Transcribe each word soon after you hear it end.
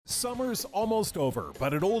Summer's almost over,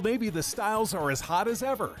 but at Old Navy the styles are as hot as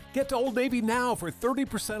ever. Get to Old Navy now for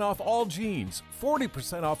 30% off all jeans,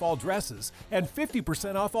 40% off all dresses, and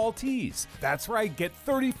 50% off all tees. That's right, get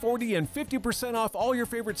 30, 40, and 50% off all your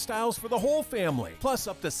favorite styles for the whole family, plus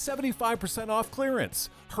up to 75% off clearance.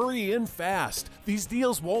 Hurry in fast. These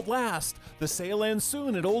deals won't last. The sale ends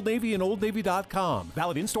soon at Old Navy and OldNavy.com.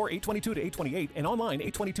 Valid in-store 8/22 to 8/28 and online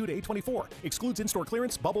 8/22 to 8/24. Excludes in-store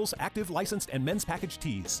clearance, bubbles, active, licensed, and men's package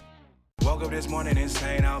tees. Woke up this morning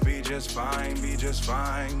insane, I'll be just fine, be just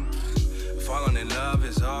fine. Falling in love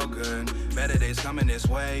is all good. Better days coming this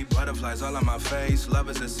way. Butterflies all on my face. Love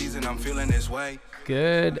is the season, I'm feeling this way.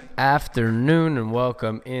 Good afternoon and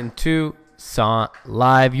welcome into Sant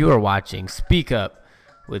Live. You are watching Speak Up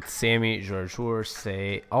with Sami,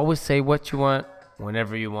 Jarjour. Always say what you want,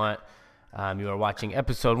 whenever you want. You are watching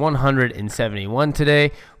episode 171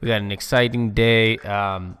 today. We got an exciting day.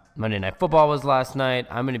 Monday Night Football was last night.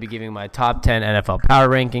 I'm going to be giving my top 10 NFL power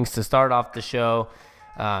rankings to start off the show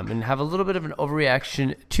and have a little bit of an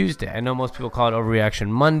overreaction Tuesday. I know most people call it overreaction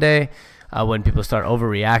Monday when people start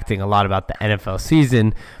overreacting a lot about the NFL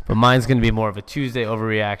season, but mine's going to be more of a Tuesday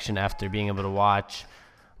overreaction after being able to watch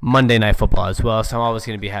Monday Night Football as well. So I'm always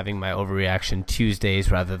going to be having my overreaction Tuesdays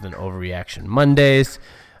rather than overreaction Mondays.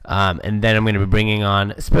 And then I'm going to be bringing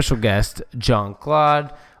on special guest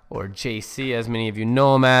Claude, or JC, as many of you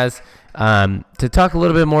know him as, to talk a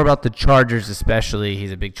little bit more about the Chargers especially.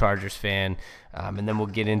 He's a big Chargers fan. And then we'll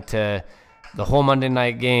get into the whole Monday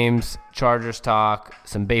night games, Chargers talk,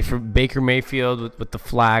 some Baker Mayfield with the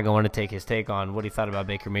flag. I want to take his take on what he thought about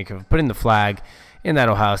Baker Mayfield putting the flag in that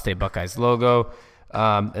Ohio State Buckeyes logo.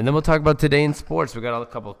 And then we'll talk about today in sports. We got a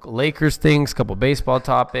couple Lakers things, a couple baseball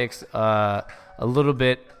topics, a little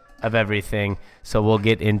bit of everything. So we'll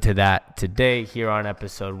get into that today here on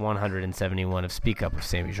episode 171 of Speak Up with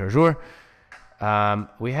Sami Jarjour.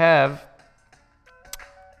 We have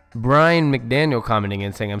Brian McDaniel commenting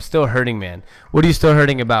and saying, "I'm still hurting, man." What are you still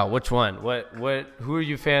hurting about? Which one? Who are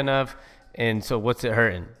you a fan of? And so what's it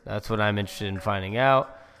hurting? That's what I'm interested in finding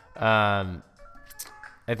out.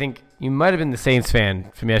 I think you might have been the Saints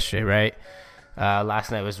fan from yesterday, right?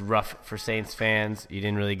 Last night was rough for Saints fans. You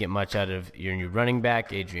didn't really get much out of your new running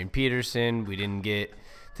back, Adrian Peterson. We didn't get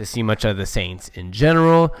to see much of the Saints in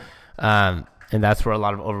general. And that's where a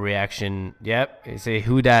lot of overreaction. Yep, they say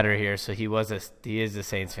who datter here. So he is a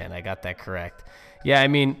Saints fan. I got that correct. Yeah, I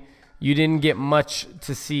mean, you didn't get much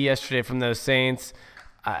to see yesterday from those Saints.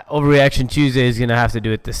 Overreaction Tuesday is going to have to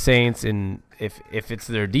do with the Saints, and if it's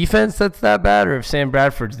their defense that's that bad, or if Sam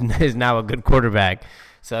Bradford is now a good quarterback.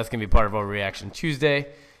 So that's going to be part of Overreaction Tuesday.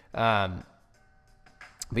 But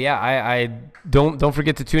yeah, I don't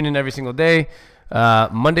forget to tune in every single day,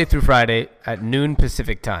 Monday through Friday at noon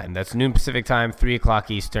Pacific time. That's noon Pacific time, 3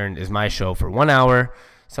 o'clock Eastern is my show for 1 hour.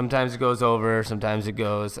 Sometimes it goes over, sometimes it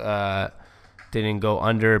goes didn't go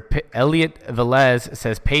under. Elliot Velez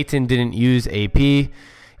says Peyton didn't use AP.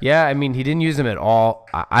 Yeah, I mean, he didn't use them at all.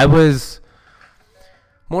 I was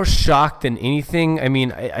more shocked than anything. I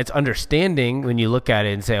mean, it's understanding when you look at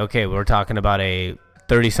it and say, okay, we're talking about a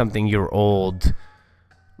 30-something-year-old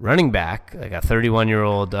running back, like a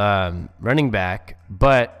 31-year-old running back,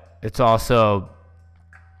 but it's also,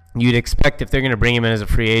 you'd expect if they're going to bring him in as a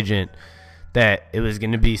free agent that it was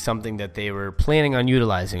going to be something that they were planning on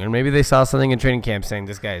utilizing, or maybe they saw something in training camp saying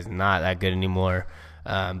this guy is not that good anymore.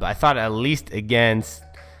 But I thought at least against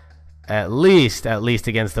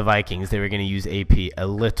the Vikings, they were going to use AP a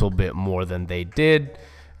little bit more than they did.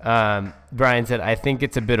 Brian said, I think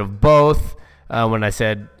it's a bit of both. When I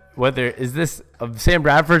said, is this Sam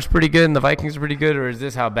Bradford's pretty good and the Vikings are pretty good, or is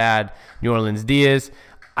this how bad New Orleans D is?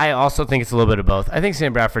 I also think it's a little bit of both. I think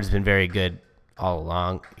Sam Bradford's been very good all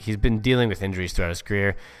along. He's been dealing with injuries throughout his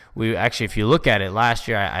career. We actually, if you look at it, last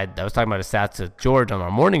year, I was talking about his stats with George on our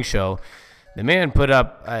morning show. The man put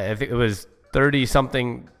up, I think it was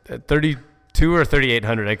 30-something, 32 or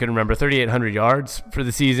 3,800, I couldn't remember, 3,800 yards for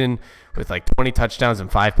the season with like 20 touchdowns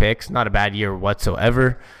and 5 picks. Not a bad year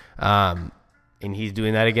whatsoever. And he's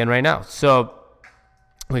doing that again right now. So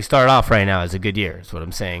we start off right now as a good year, is what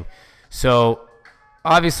I'm saying. So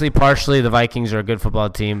obviously, partially, the Vikings are a good football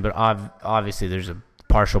team, but obviously there's a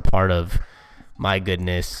partial part of, my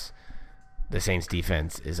goodness, the Saints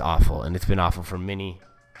defense is awful, and it's been awful for many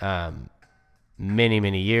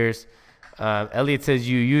years. Elliot says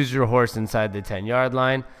you use your horse inside the 10-yard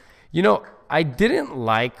line. You know, I didn't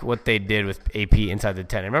like what they did with AP inside the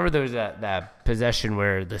 10. I remember there was that possession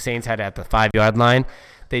where the Saints had it at the 5-yard line.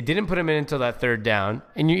 They didn't put him in until that third down,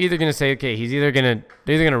 and you're either going to say, okay, they're either going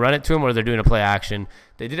to run it to him or they're doing a play action.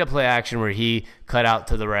 They did a play action where he cut out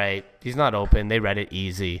to the right. He's not open. They read it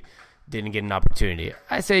easy. didn't get an opportunity.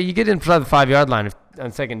 I say you get in front of the 5-yard line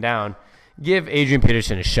on second down, give Adrian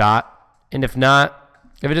Peterson a shot, and if it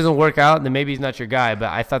doesn't work out, then maybe he's not your guy, but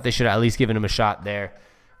I thought they should have at least given him a shot there.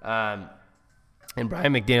 And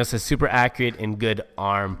Brian McDaniel says super accurate and good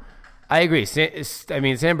arm. I agree.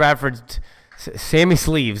 Sam Bradford, Sammy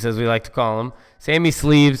Sleeves, as we like to call him, Sammy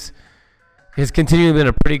Sleeves has continually been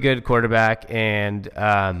a pretty good quarterback. And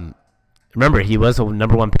remember, he was a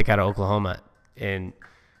number 1 pick out of Oklahoma. And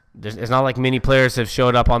it's not like many players have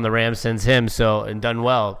showed up on the Rams since him and done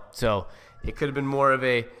well. So it could have been more of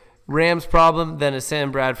a Rams problem than a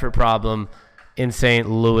Sam Bradford problem in St.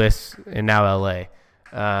 Louis and now L.A.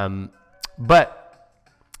 But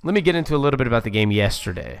let me get into a little bit about the game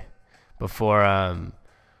yesterday before I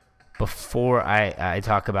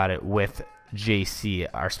talk about it with JC,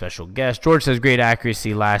 our special guest. George says great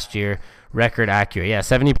accuracy last year, record accurate. Yeah,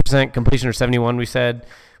 70% completion or 71 we said.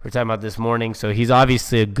 We're talking about this morning. So he's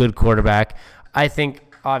obviously a good quarterback. I think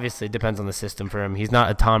obviously it depends on the system for him. He's not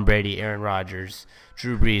a Tom Brady, Aaron Rodgers,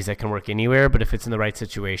 Drew Brees that can work anywhere, but if it's in the right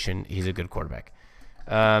situation, he's a good quarterback.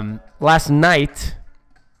 Last night,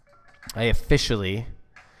 I officially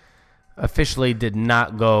did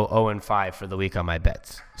not go 0-5 for the week on my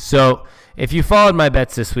bets. So if you followed my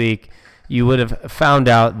bets this week, you would have found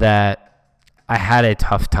out that I had a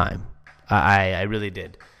tough time. I really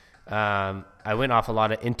did. I went off a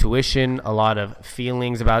lot of intuition, a lot of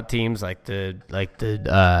feelings about teams, I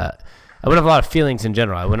went off a lot of feelings in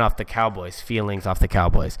general. I went off the Cowboys, feelings off the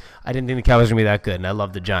Cowboys. I didn't think the Cowboys were going to be that good, and I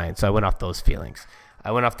love the Giants, so I went off those feelings.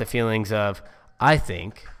 I went off the feelings of, I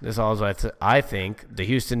think the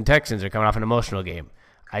Houston Texans are coming off an emotional game.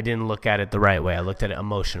 I didn't look at it the right way. I looked at it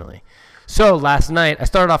emotionally. So last night, I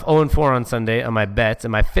started off 0-4 on Sunday on my bets,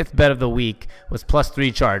 and my 5th bet of the week was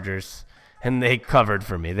 +3 Chargers. And they covered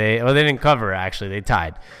for me. They didn't cover, actually. They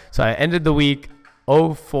tied. So I ended the week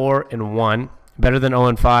 0-4-1, better than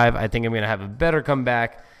 0-5. I think I'm going to have a better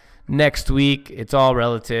comeback next week. It's all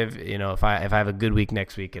relative. If I have a good week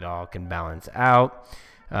next week, it all can balance out.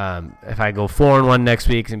 If I go 4-1 next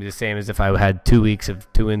week, it's going to be the same as if I had 2 weeks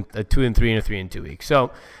of 2-3 and a 3-2 week. So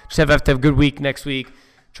just have to have a good week next week.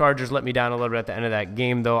 Chargers let me down a little bit at the end of that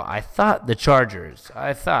game, though. I thought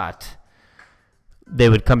they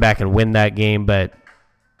would come back and win that game, but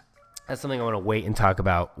that's something I want to wait and talk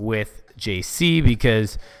about with JC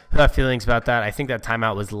because I have feelings about that. I think that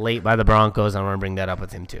timeout was late by the Broncos. I want to bring that up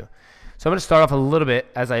with him too. So I'm going to start off a little bit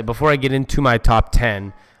before I get into my top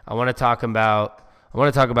 10. I want to talk about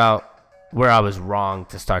where I was wrong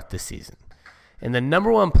to start this season. And the number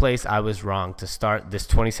one place I was wrong to start this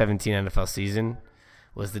 2017 NFL season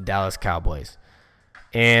was the Dallas Cowboys.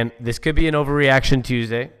 And this could be an overreaction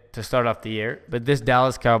Tuesday to start off the year, but this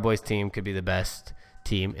Dallas Cowboys team could be the best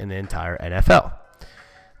team in the entire NFL.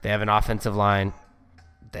 They have an offensive line.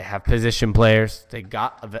 They have position players. They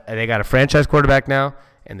got a franchise quarterback now,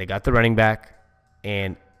 and they got the running back,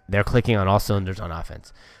 and they're clicking on all cylinders on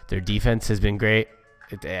offense. Their defense has been great.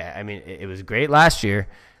 It was great last year.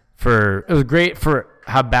 It was great for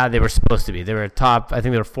how bad they were supposed to be. They were top, I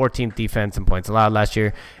think they were 14th defense in points allowed last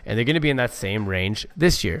year, and they're going to be in that same range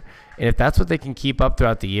this year. And if that's what they can keep up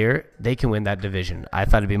throughout the year, they can win that division. I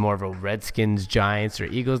thought it'd be more of a Redskins, Giants, or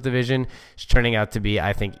Eagles division. It's turning out to be,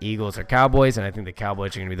 I think, Eagles or Cowboys, and I think the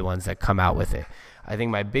Cowboys are going to be the ones that come out with it. I think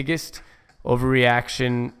my biggest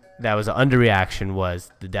overreaction that was an underreaction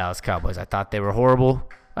was the Dallas Cowboys. I thought they were horrible.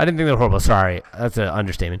 I didn't think they were horrible. Sorry, that's an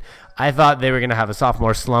understatement. I thought they were going to have a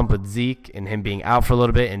sophomore slump with Zeke and him being out for a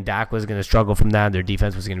little bit, and Dak was going to struggle from that. Their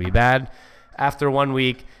defense was going to be bad. After 1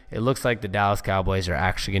 week, it looks like the Dallas Cowboys are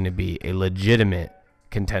actually going to be a legitimate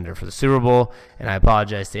contender for the Super Bowl, and I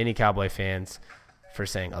apologize to any Cowboy fans for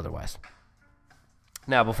saying otherwise.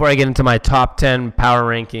 Now, before I get into my top 10 power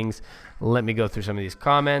rankings, let me go through some of these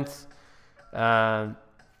comments.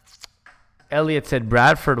 Elliot said,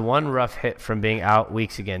 Bradford, one rough hit from being out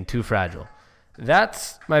weeks again, too fragile.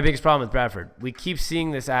 That's my biggest problem with Bradford. We keep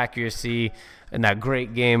seeing this accuracy in that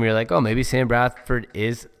great game where you're like, oh, maybe Sam Bradford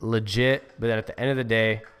is legit. But then at the end of the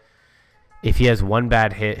day, if he has one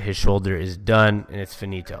bad hit, his shoulder is done and it's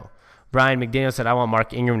finito. Brian McDaniel said, I want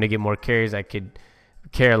Mark Ingram to get more carries. I could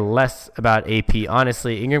care less about AP.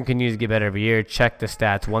 Honestly, Ingram continues to get better every year. Check the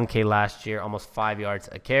stats. 1K last year, almost 5 yards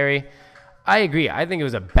a carry. I agree. I think it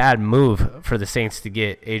was a bad move for the Saints to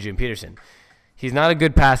get Adrian Peterson. He's not a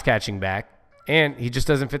good pass-catching back, and he just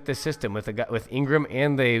doesn't fit this system with Ingram,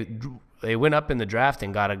 and they went up in the draft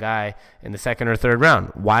and got a guy in the second or third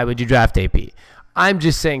round. Why would you draft AP? I'm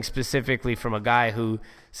just saying specifically from a guy who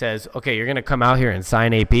says, okay, you're going to come out here and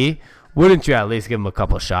sign AP. Wouldn't you at least give him a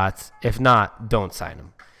couple shots? If not, don't sign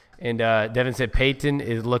him. And Devin said Peyton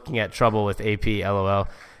is looking at trouble with AP, LOL.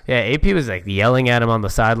 Yeah, AP was like yelling at him on the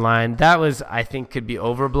sideline. That was, I think, could be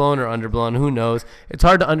overblown or underblown. Who knows? It's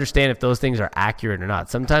hard to understand if those things are accurate or not.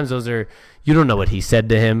 Sometimes those are, you don't know what he said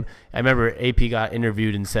to him. I remember AP got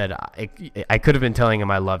interviewed and said, I could have been telling him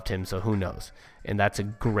I loved him, so who knows? And that's a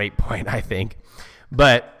great point, I think.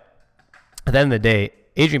 But at the end of the day,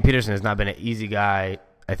 Adrian Peterson has not been an easy guy,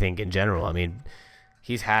 I think, in general. I mean,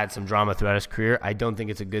 he's had some drama throughout his career. I don't think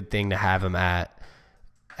it's a good thing to have him at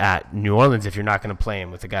New Orleans if you're not going to play him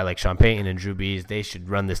with a guy like Sean Payton and Drew Brees. They should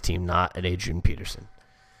run this team, not at Adrian Peterson.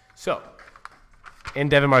 So, and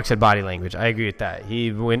Devin Mark said body language. I agree with that.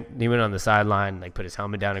 He went on the sideline, like put his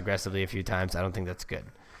helmet down aggressively a few times. I don't think that's good.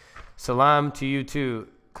 Salam to you too,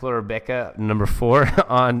 Rebecca, number 4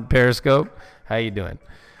 on Periscope. How you doing?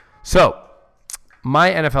 So, my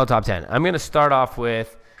NFL top 10. I'm going to start off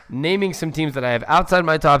with naming some teams that I have outside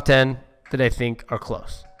my top 10 that I think are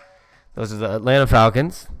close. Those are the Atlanta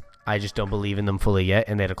Falcons. I just don't believe in them fully yet,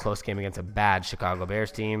 and they had a close game against a bad Chicago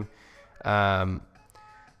Bears team.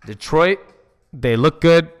 Detroit, they look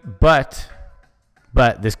good, but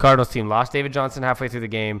this Cardinals team lost David Johnson halfway through the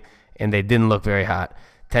game, and they didn't look very hot.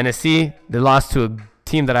 Tennessee, they lost to a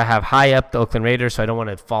team that I have high up, the Oakland Raiders, so I don't want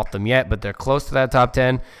to fault them yet, but they're close to that top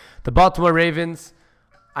 10. The Baltimore Ravens,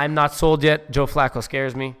 I'm not sold yet. Joe Flacco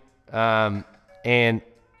scares me. And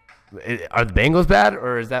are the Bengals bad,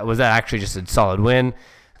 or was that actually just a solid win?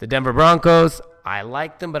 The Denver Broncos, I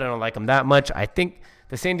like them, but I don't like them that much. I think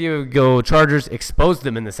the San Diego Chargers exposed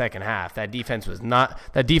them in the second half. That defense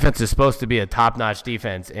is supposed to be a top-notch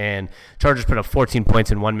defense, and Chargers put up 14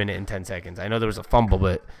 points in 1 minute and 10 seconds. I know there was a fumble,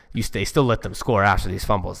 but they still let them score after these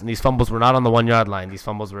fumbles. And these fumbles were not on the 1-yard line. These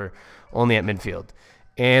fumbles were only at midfield.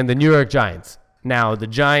 And the New York Giants. Now, the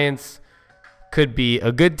Giants could be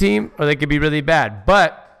a good team, or they could be really bad,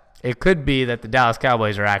 but it could be that the Dallas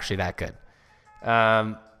Cowboys are actually that good.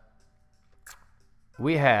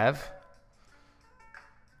 We have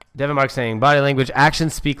Devin Mark saying, body language,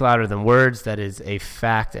 actions speak louder than words. That is a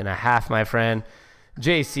fact and a half, my friend.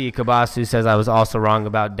 JC Kabassu says, I was also wrong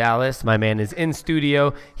about Dallas. My man is in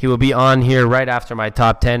studio. He will be on here right after my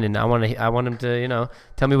top 10, and I want him to,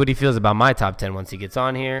 tell me what he feels about my top 10 once he gets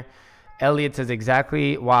on here. Elliot says,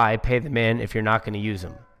 exactly why pay the man if you're not going to use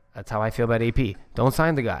him. That's how I feel about AP. Don't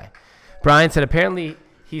sign the guy. Brian said, apparently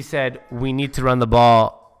he said we need to run the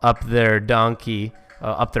ball up their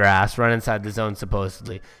ass, run inside the zone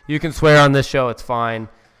supposedly. You can swear on this show. It's fine.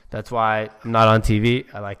 That's why I'm not on TV.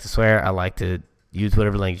 I like to swear. I like to use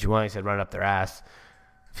whatever language you want. He said run up their ass.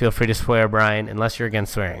 Feel free to swear, Brian, unless you're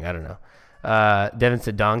against swearing. I don't know. Devin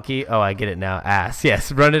said donkey. Oh, I get it now. Ass.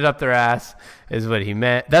 Yes, run it up their ass is what he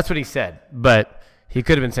meant. That's what he said, but he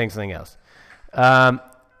could have been saying something else.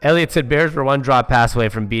 Elliot said Bears were one drop pass away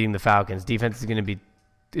from beating the Falcons. Defense is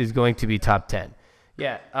going to be top 10.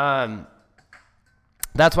 Yeah,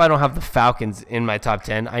 that's why I don't have the Falcons in my top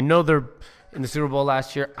 10. I know they're in the Super Bowl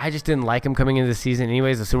last year. I just didn't like them coming into the season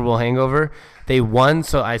anyways, the Super Bowl hangover. They won,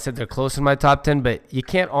 so I said they're close in my top 10, but you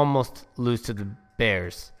can't almost lose to the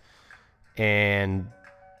Bears and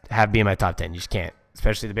be in my top 10. You just can't,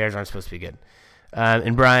 especially the Bears aren't supposed to be good.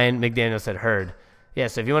 And Brian McDaniel said herd. Yeah,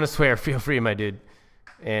 so if you want to swear, feel free, my dude.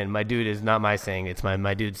 And my dude is not my saying. It's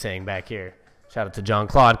my dude saying back here. Shout out to John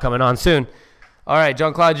Claude coming on soon. All right,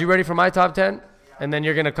 John Claude, you ready for my top 10? And then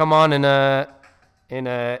you're going to come on and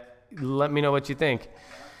let me know what you think.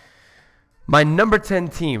 My number 10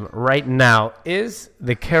 team right now is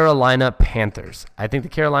the Carolina Panthers. I think the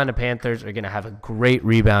Carolina Panthers are going to have a great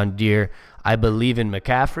rebound year. I believe in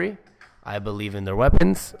McCaffrey. I believe in their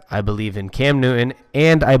weapons. I believe in Cam Newton.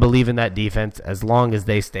 And I believe in that defense as long as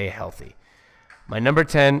they stay healthy. My number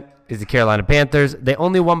 10 is the Carolina Panthers. They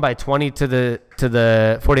only won by 20 to the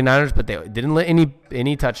 49ers, but they didn't let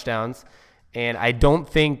any touchdowns. And I don't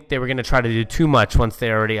think they were going to try to do too much once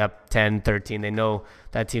they're already up 10, 13. They know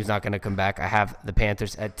that team's not going to come back. I have the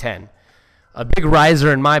Panthers at 10. A big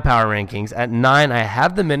riser in my power rankings. At 9, I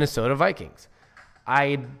have the Minnesota Vikings.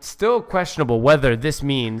 Still questionable whether this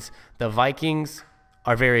means the Vikings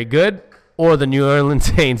are very good or the New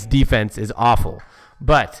Orleans Saints defense is awful.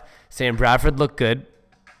 But Sam Bradford looked good.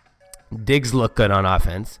 Diggs looked good on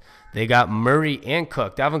offense. They got Murray and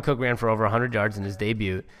Cook. Dalvin Cook ran for over 100 yards in his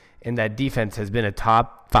debut. And that defense has been a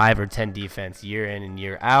top 5 or 10 defense year in and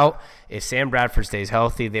year out. If Sam Bradford stays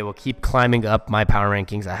healthy, they will keep climbing up my power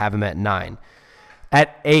rankings. I have him at 9.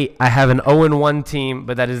 At 8, I have an 0-1 team,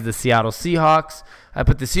 but that is the Seattle Seahawks. I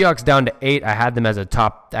put the Seahawks down to 8. I had them as a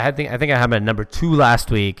top. I think I had them at number 2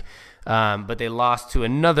 last week, but they lost to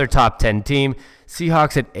another top 10 team.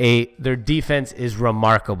 Seahawks at 8. Their defense is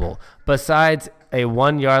remarkable. Besides a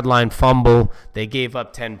 1-yard line fumble, they gave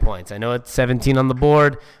up 10 points. I know it's 17 on the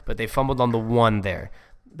board, but they fumbled on the 1 there.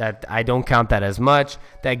 That I don't count that as much.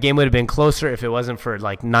 That game would have been closer if it wasn't for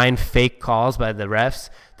like 9 fake calls by the refs.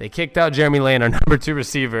 They kicked out Jeremy Lane, our number 2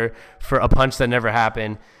 receiver, for a punch that never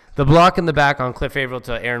happened. The block in the back on Cliff Averill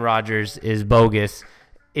to Aaron Rodgers is bogus.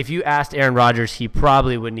 If you asked Aaron Rodgers, he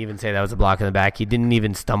probably wouldn't even say that was a block in the back. He didn't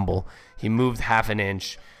even stumble. He moved half an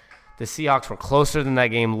inch. The Seahawks were closer than that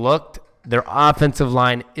game looked. Their offensive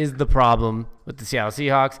line is the problem with the Seattle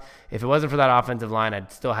Seahawks. If it wasn't for that offensive line,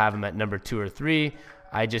 I'd still have them at number 2 or 3.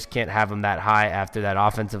 I just can't have them that high after that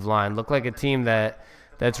offensive line. Look like a team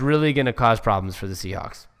that's really going to cause problems for the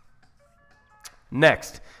Seahawks.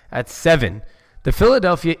 Next, at 7, the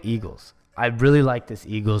Philadelphia Eagles. I really like this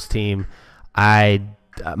Eagles team.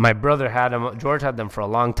 My brother had them. George had them for a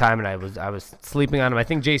long time, and I was sleeping on them. I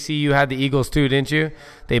think, JC, you had the Eagles too, didn't you?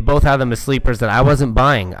 They both had them as sleepers that I wasn't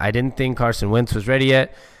buying. I didn't think Carson Wentz was ready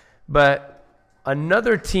yet. But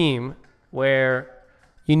another team where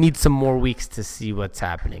you need some more weeks to see what's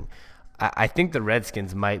happening. I think the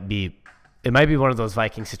Redskins might be one of those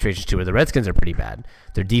Viking situations too, where the Redskins are pretty bad.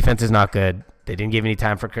 Their defense is not good. They didn't give any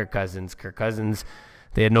time for Kirk Cousins.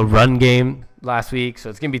 They had no run game last week, so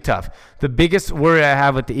it's going to be tough. The biggest worry I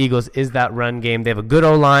have with the Eagles is that run game. They have a good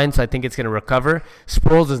O-line, so I think it's going to recover.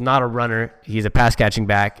 Sproles is not a runner. He's a pass-catching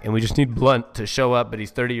back, and we just need Blunt to show up, but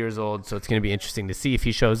he's 30 years old, so it's going to be interesting to see if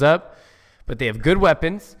he shows up. But they have good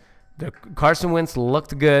weapons. Carson Wentz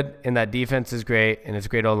looked good, and that defense is great, and it's a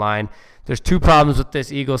great O-line. There's 2 problems with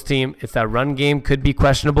this Eagles team. It's that run game could be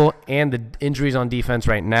questionable, and the injuries on defense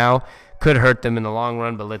right now could hurt them in the long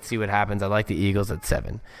run, but let's see what happens. I like the Eagles at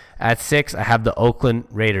 7. At 6, I have the Oakland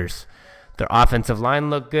Raiders. Their offensive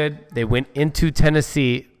line looked good. They went into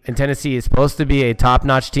Tennessee, and Tennessee is supposed to be a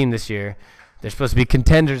top-notch team this year. They're supposed to be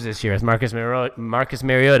contenders this year as Marcus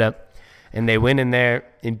Mariota. And they went in there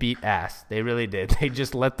and beat ass. They really did. They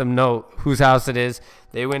just let them know whose house it is.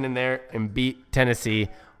 They went in there and beat Tennessee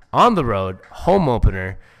on the road, home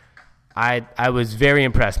opener. I was very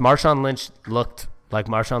impressed. Marshawn Lynch looked like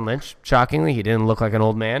Marshawn Lynch, shockingly. He didn't look like an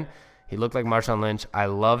old man. He looked like Marshawn Lynch. I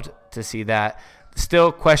loved to see that.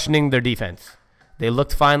 Still questioning their defense. They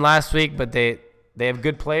looked fine last week, but they have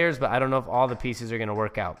good players, but I don't know if all the pieces are going to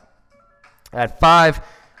work out. At 5,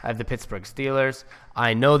 I have the Pittsburgh Steelers.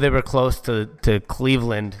 I know they were close to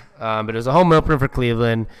Cleveland, but it was a home opener for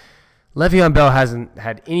Cleveland. Le'Veon Bell hasn't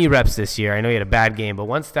had any reps this year. I know he had a bad game, but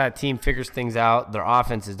once that team figures things out, their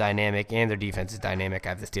offense is dynamic and their defense is dynamic. I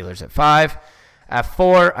have the Steelers at 5. At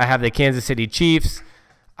 4, I have the Kansas City Chiefs.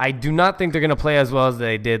 I do not think they're going to play as well as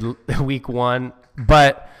they did week 1,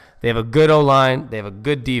 but they have a good O-line. They have a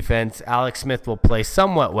good defense. Alex Smith will play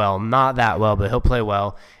somewhat well, not that well, but he'll play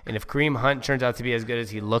well. And if Kareem Hunt turns out to be as good as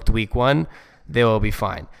he looked week 1, they will be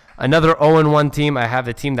fine. Another 0-1 team, I have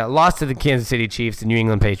the team that lost to the Kansas City Chiefs, the New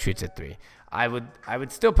England Patriots at 3. I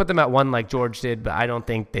would still put them at 1 like George did, but I don't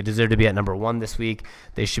think they deserve to be at number 1 this week.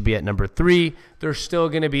 They should be at number 3. They're still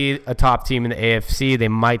going to be a top team in the AFC. They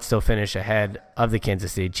might still finish ahead of the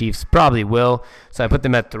Kansas City Chiefs. Probably will. So I put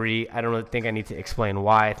them at 3. I don't really think I need to explain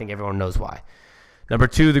why. I think everyone knows why. Number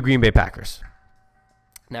 2, the Green Bay Packers.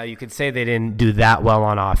 Now, you could say they didn't do that well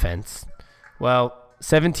on offense. Well,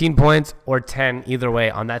 17 points or 10 either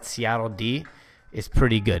way on that Seattle D is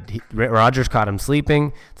pretty good. Rodgers caught him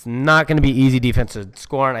sleeping. It's not going to be easy defense to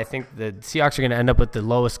score, and I think the Seahawks are going to end up with the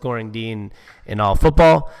lowest scoring D in all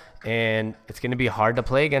football, and it's going to be hard to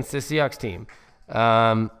play against this Seahawks team.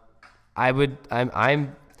 I'm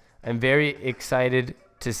very excited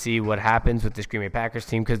to see what happens with this Green Bay Packers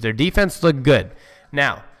team because their defense looked good.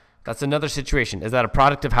 Now, that's another situation. Is that a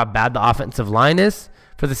product of how bad the offensive line is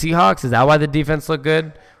for the Seahawks? Is that why the defense looked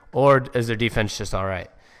good, or is their defense just all right?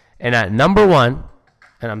 And at number 1,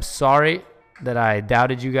 and I'm sorry that I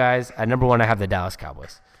doubted you guys, at number 1 I have the Dallas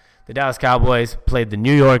Cowboys. The Dallas Cowboys played the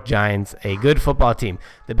New York Giants, a good football team.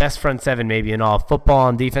 The best front 7 maybe in all football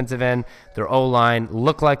on defensive end. Their O-line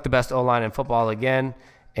looked like the best O-line in football again,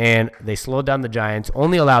 and they slowed down the Giants,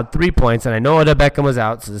 only allowed 3 points, and I know Odell Beckham was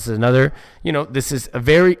out, so this is another, this is a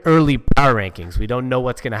very early power rankings. We don't know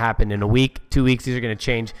what's going to happen in a week, 2 weeks. These are going to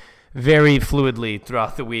change very fluidly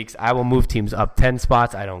throughout the weeks. I will move teams up 10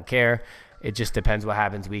 spots. I don't care. It just depends what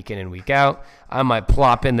happens week in and week out. I might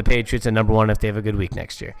plop in the Patriots at number 1 if they have a good week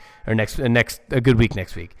next year, or a good week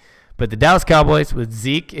next week. But the Dallas Cowboys with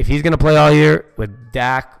Zeke, if he's going to play all year, with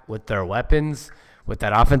Dak, with their weapons, with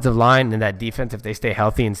that offensive line and that defense, if they stay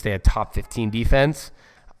healthy and stay a top 15 defense,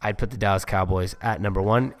 I'd put the Dallas Cowboys at number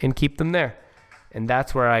 1 and keep them there. And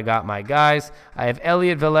that's where I got my guys. I have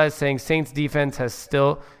Elliot Velez saying Saints defense is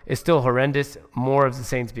still horrendous. More of the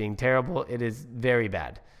Saints being terrible. It is very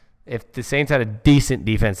bad. If the Saints had a decent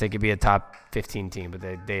defense, they could be a top 15 team, but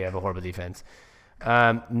they have a horrible defense.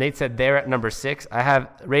 Nate said they're at number 6. I have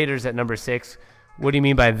Raiders at number 6. What do you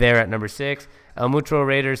mean by they're at number 6? El Mucho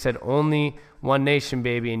Raiders said only one nation,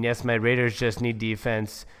 baby. And yes, my Raiders just need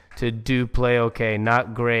defense to play okay,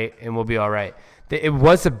 not great, and we'll be all right. It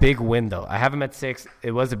was a big win, though. I have them at 6.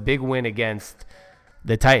 It was a big win against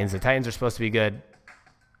the Titans. The Titans are supposed to be good,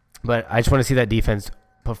 but I just want to see that defense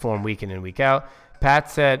perform week in and week out.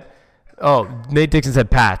 Pat said, Nate Dixon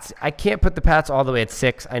said Pats. I can't put the Pats all the way at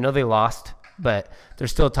 6. I know they lost, but they're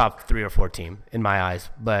still a top 3 or 4 team in my eyes.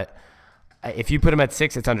 But if you put them at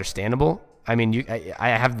 6, it's understandable. I mean, I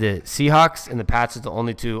have the Seahawks and the Pats as the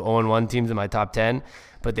only 2 0-1 teams in my top 10,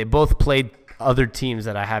 but they both played other teams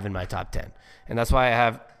that I have in my top 10. And that's why I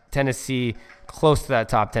have Tennessee close to that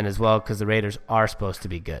top 10 as well, because the Raiders are supposed to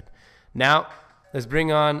be good. Now, let's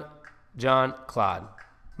bring on John Claude.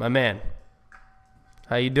 My man,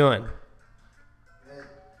 how you doing? Good.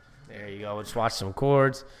 There you go. We'll just watch some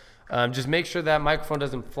chords. Just make sure that microphone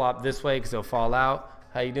doesn't flop this way because it'll fall out.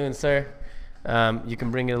 How you doing, sir? You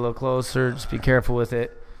can bring it a little closer. Just be careful with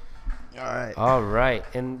it. All right.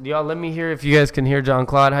 And y'all, let me hear if you guys can hear John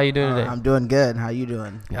Claude. How you doing today? I'm doing good. How you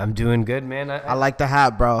doing? I'm doing good, man. I like the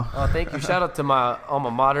hat, bro. Oh, thank you. Shout out to my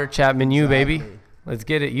alma mater, Chapman U, baby. Let's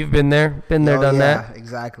get it. You've been there, done that. Yeah,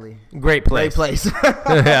 exactly. Great place. Great place.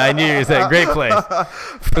 I knew you were saying great place.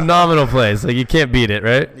 Phenomenal place. Like, you can't beat it,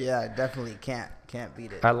 right? Yeah, definitely can't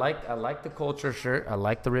beat it. I like the culture shirt. I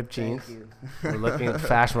like the ripped jeans. Thank you. We're looking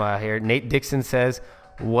fashionable out here. Nate Dixon says,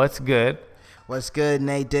 "What's good?" What's good,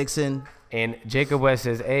 Nate Dixon? And Jacob West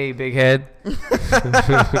says, "Hey, big head."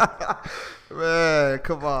 Man,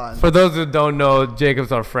 come on. For those who don't know,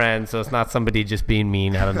 Jacob's our friend, so it's not somebody just being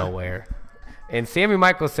mean out of nowhere. And Sammy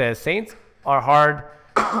Michael says, Saints are hard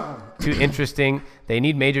to interesting. They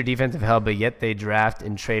need major defensive help, but yet they draft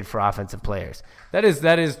and trade for offensive players. That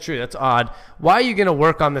is true. That's odd. Why are you going to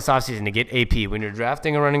work on this offseason to get AP when you're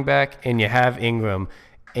drafting a running back and you have Ingram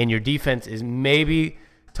and your defense is maybe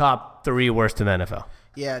top 3 worst in the NFL?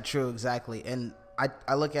 Yeah, true, exactly. And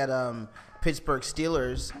I look at Pittsburgh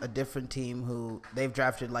Steelers, a different team who they've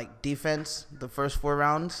drafted like defense the first 4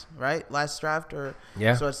 rounds, right? Last draft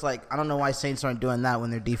yeah. So it's like I don't know why Saints aren't doing that when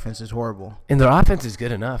their defense is horrible. And their offense is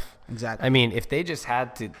good enough. Exactly. I mean, if they just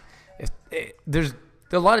had to there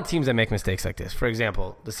are a lot of teams that make mistakes like this. For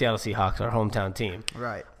example, the Seattle Seahawks, our hometown team.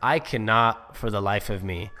 Right. I cannot for the life of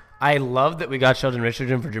me. I love that we got Sheldon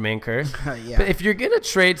Richardson for Jermaine Kearse. Yeah. But if you're going to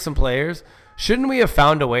trade some players, shouldn't we have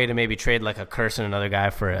found a way to maybe trade like a Kearse and another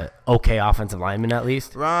guy for an okay offensive lineman at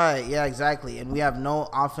least? Right, yeah, exactly. And we have no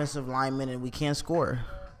offensive linemen and we can't score.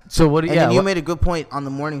 So what? And you made a good point on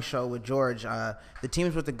the morning show with George. The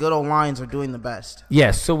teams with the good old lines are doing the best.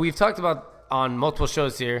 Yes, so we've talked about on multiple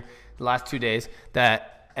shows here the last 2 days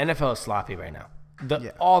that NFL is sloppy right now.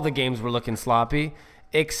 All the games were looking sloppy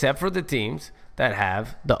except for the teams that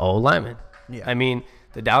have the old linemen. Yeah. I mean,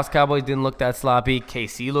 the Dallas Cowboys didn't look that sloppy.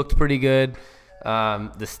 KC looked pretty good.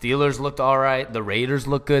 The Steelers looked all right. The Raiders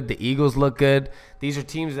look good. The Eagles look good. These are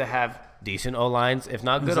teams that have decent O-lines, if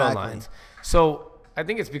not good O-lines. So I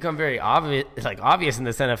think it's become very obvious in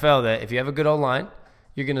this NFL that if you have a good O-line,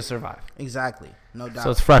 you're going to survive. Exactly. No doubt.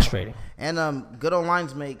 So it's frustrating. And good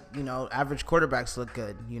O-lines make, average quarterbacks look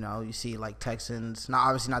good. You see like Texans,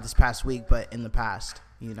 obviously not this past week, but in the past,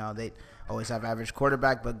 they always have average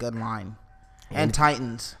quarterback, but good line. And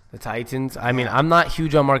Titans. The Titans. I mean, I'm not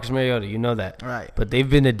huge on Marcus Mariota. You know that. Right. But they've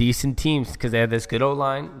been a decent team because they have this good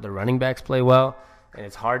O-line. The running backs play well, and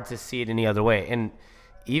it's hard to see it any other way. And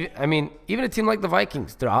even a team like the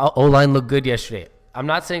Vikings, their O-line looked good yesterday. I'm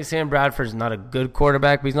not saying Sam Bradford's not a good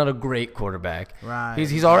quarterback, but he's not a great quarterback. Right.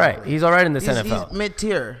 He's all right. He's all right in this NFL. He's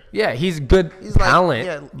mid-tier. Yeah, he's good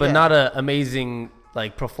talent, but yeah. not an amazing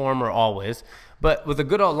performer always. But with a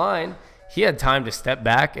good O-line, he had time to step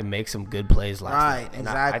back and make some good plays last night. Right,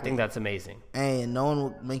 exactly. I think that's amazing. And no one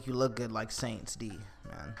will make you look good like Saints, man.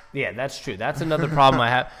 Yeah, that's true. That's another problem I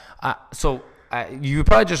have. You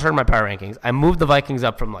probably just heard my power rankings. I moved the Vikings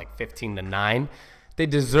up from 15 to 9. They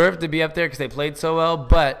deserve to be up there because they played so well,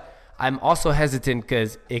 but I'm also hesitant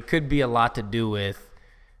because it could be a lot to do with,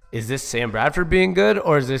 is this Sam Bradford being good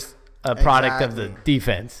or is this a product of the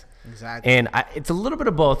defense? Exactly. And it's a little bit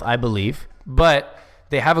of both, I believe, but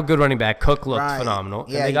they have a good running back. Cook looked phenomenal.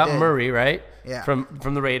 Yeah, and they got did. Murray, right? Yeah. From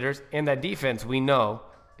the Raiders. And that defense we know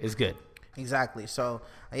is good. Exactly. So,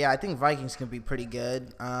 I think Vikings can be pretty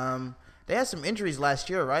good. They had some injuries last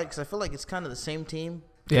year, right? Because I feel like it's kind of the same team.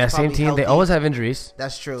 Yeah, same team. Healthy. They always have injuries.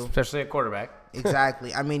 That's true. Especially at quarterback.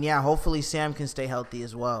 Exactly. Hopefully Sam can stay healthy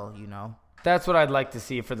as well, That's what I'd like to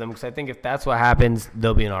see for them because I think if that's what happens,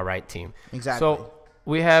 they'll be an all right team. Exactly. So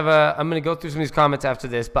we have I'm going to go through some of these comments after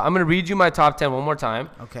this, but I'm going to read you my top 10 one more time.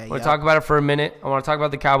 Okay. We're going to talk about it for a minute. I want to talk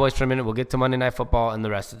about the Cowboys for a minute. We'll get to Monday Night Football and the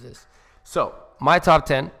rest of this. So, my top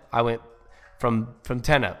 10, I went from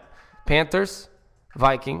 10 up. Panthers,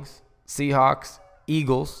 Vikings, Seahawks,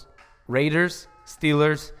 Eagles, Raiders,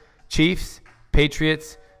 Steelers, Chiefs,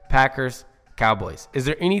 Patriots, Packers, Cowboys. Is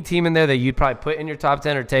there any team in there that you'd probably put in your top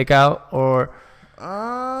 10 or take out? Or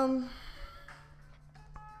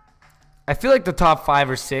I feel like the top 5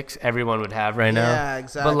 or 6 everyone would have right now. Yeah,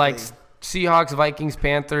 exactly. But like Seahawks, Vikings,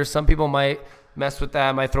 Panthers, some people might mess with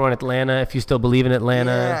that. Might throw in Atlanta if you still believe in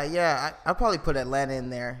Atlanta. Yeah. I'll probably put Atlanta in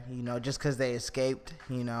there, just because they escaped,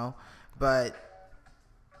 But,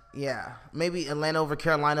 yeah, maybe Atlanta over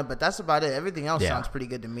Carolina, but that's about it. Everything else sounds pretty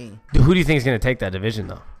good to me. Dude, who do you think is going to take that division,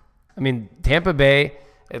 though? I mean, Tampa Bay,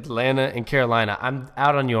 Atlanta, and Carolina. I'm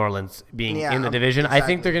out on New Orleans being in the division. Exactly. I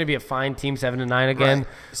think they're going to be a fine team, 7-9 again. Right.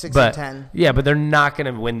 6-10. Yeah, but they're not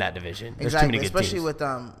going to win that division. There's too many good especially teams. with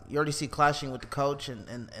you already see clashing with the coach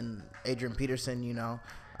and Adrian Peterson.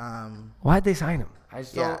 Why'd they sign him?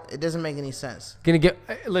 It doesn't make any sense.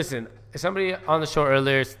 Listen. Somebody on the show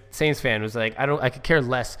earlier, Saints fan, was like, I could care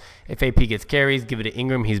less if AP gets carries. Give it to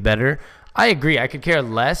Ingram, he's better. I agree. I could care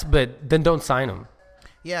less, but then don't sign him.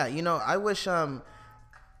 Yeah, I wish.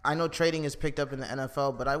 I know trading is picked up in the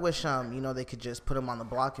NFL, but I wish they could just put him on the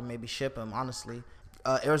block and maybe ship him. Honestly,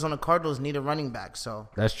 Arizona Cardinals need a running back, so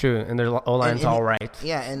that's true, and their O-line's all right.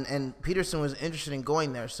 Yeah, and Peterson was interested in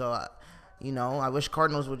going there, so I wish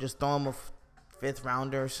Cardinals would just throw him a fifth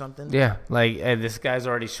rounder or something. Yeah, like this guy's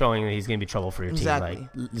already showing that he's going to be trouble for your team. Exactly.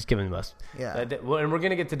 Like, just give him the bust. Yeah. And we're going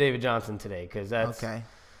to get to David Johnson today because that's okay.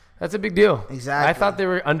 That's a big deal. Exactly. I thought they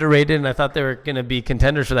were underrated, and I thought they were going to be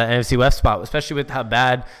contenders for that NFC West spot, especially with how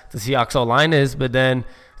bad the Seahawks O-line is. But then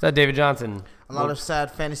is that David Johnson? A lot of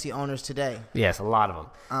sad fantasy owners today. Yes, a lot of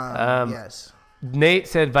them. Yes. Nate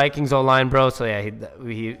said Vikings O-line, bro. So, yeah,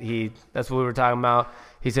 he that's what we were talking about.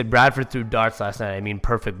 He said Bradford threw darts last night. I mean,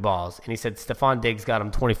 perfect balls. And he said Stephon Diggs got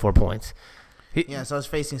him 24 points. So I was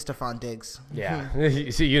facing Stephon Diggs. Yeah.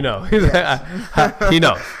 So, he knows.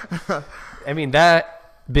 I mean,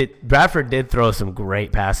 but Bradford did throw some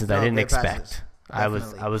great passes I didn't expect. I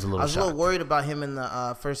was a little shocked. Worried about him in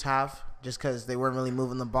the first half just because they weren't really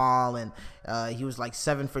moving the ball. And he was like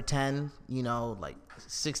 7 for 10, like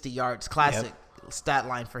 60 yards. Classic stat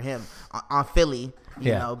line for him on Philly.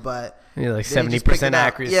 But like 70%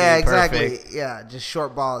 accuracy. Yeah, exactly. Perfect. Yeah, just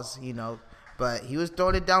short balls, But he was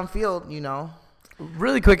throwing it downfield,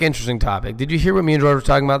 Really quick, interesting topic. Did you hear what me and George were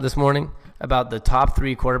talking about this morning about the top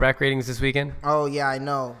 3 quarterback ratings this weekend? Oh, yeah, I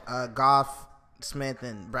know. Goff, Smith,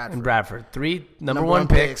 and Bradford. 3 number one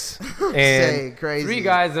picks. And crazy. 3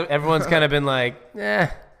 guys that everyone's kind of been like,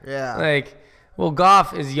 Yeah. Like, well,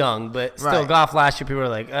 Goff is young, but still Goff last year, people were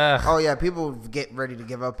like, ugh. Oh, yeah, people get ready to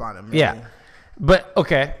give up on him. Maybe. Yeah. But,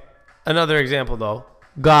 okay, another example, though.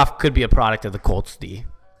 Goff could be a product of the Colts D.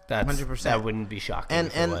 100%. That wouldn't be shocking.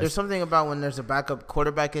 And there's something about when there's a backup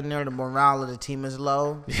quarterback in there, the morale of the team is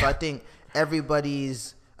low. So I think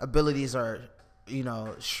everybody's abilities are,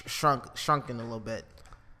 shrunken a little bit.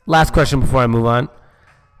 Last question before I move on.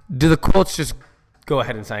 Do the Colts just go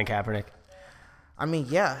ahead and sign Kaepernick? I mean,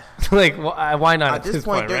 yeah. Like, why not at this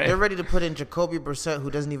point? Right? They're ready to put in Jacoby Brissett,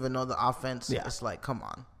 who doesn't even know the offense. Yeah. It's like, come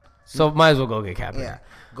on. So might as well go get Kaepernick. Yeah,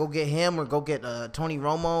 go get him or go get Tony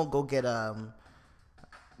Romo. Go get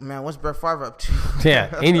man, what's Brett Favre up to?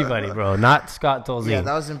 Yeah, anybody, bro. Not Scott Tolzien. Yeah,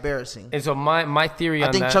 that was embarrassing. And so my theory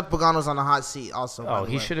on that. I think Chuck Pagano's on the hot seat also. Oh,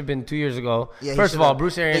 he should have been 2 years ago. Yeah, First of all,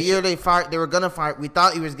 Bruce Arians. The year they were going to fire. We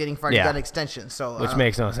thought he was getting fired. He got an extension. So which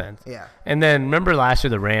makes no sense. Yeah. And then remember last year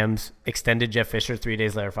the Rams extended Jeff Fisher 3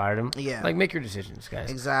 days later, fired him. Yeah. Like, make your decisions, guys.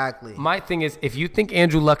 Exactly. My thing is, if you think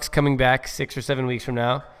Andrew Luck's coming back 6 or 7 weeks from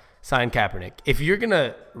now, sign Kaepernick. If you're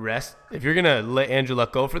gonna let Andrew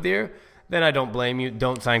Luck go for the year, then I don't blame you.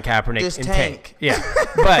 Don't sign Kaepernick and tank. Yeah.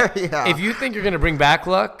 But if you think you're going to bring back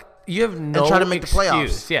Luck, you have no excuse. And try to make the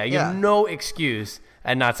playoffs. Yeah, you have no excuse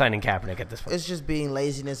at not signing Kaepernick at this point. It's just being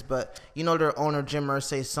laziness. But, their owner, Jim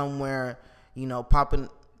Irsay, somewhere, popping,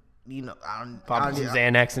 popping some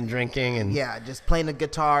Xanax and drinking. And yeah, just playing the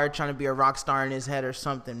guitar, trying to be a rock star in his head or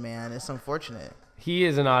something, man. It's unfortunate. He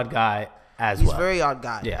is an odd guy He's a very odd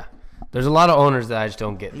guy. Yeah. There's a lot of owners that I just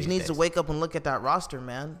don't get. He needs to wake up and look at that roster,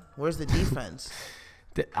 man. Where's the defense?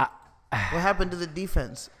 What happened to the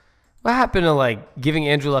defense? What happened to giving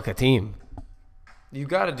Andrew Luck a team? You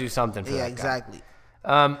got to do something for that guy. Exactly.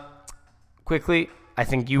 Quickly, I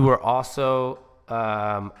think you were also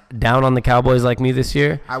down on the Cowboys like me this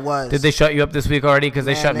year? I was. Did they shut you up this week already? Because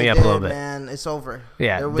they shut me up a little bit. Man, it's over.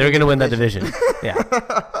 Yeah, they're going to win that division. Yeah.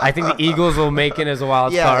 I think the Eagles will make it as a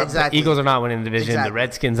wild card. Exactly. The Eagles are not winning the division. Exactly. The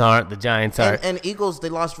Redskins aren't. The Giants are. And Eagles, they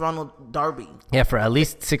lost Ronald Darby. Yeah, for at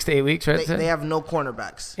least 6 to 8 weeks, right? They have no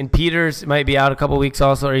cornerbacks. And Peters might be out a couple weeks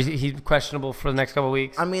also, or he's questionable for the next couple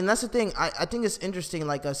weeks. I mean, that's the thing. I think it's interesting.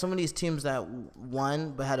 Like some of these teams that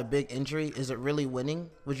won but had a big injury, is it really winning?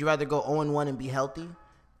 Would you rather go 0-1 and be healthy,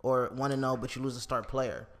 or 1-0 but you lose a star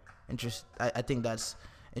player? I think that's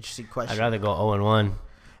an interesting question. I'd rather go 0-1.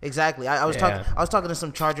 Exactly. I was talking to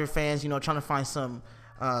some Charger fans, trying to find some.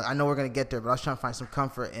 I know we're gonna get there, but I was trying to find some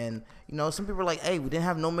comfort. And some people are like, "Hey, we didn't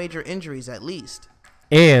have no major injuries, at least."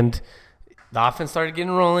 And the offense started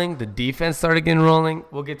getting rolling. The defense started getting rolling.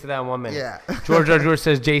 We'll get to that in 1 minute. Yeah. Jarjour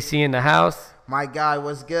says JC in the house. My guy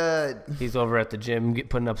was good. He's over at the gym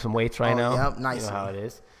putting up some weights right now. Yep, nice. You know how it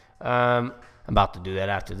is. I'm about to do that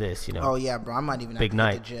after this. Oh yeah, bro. I might even big have to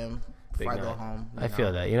night. Hit the gym before I go home. I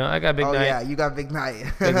feel that. I got big night. Oh yeah, you got big night.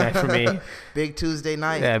 Big night for me. Big Tuesday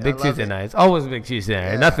night. Yeah, big Tuesday night. It's always a big Tuesday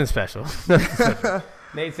night. Yeah. Nothing special.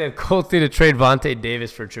 Nate said Colts need to trade Vontae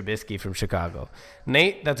Davis for Trubisky from Chicago.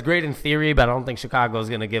 Nate, that's great in theory, but I don't think Chicago is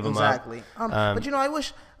going to give him up. Exactly. But I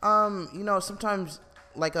wish, sometimes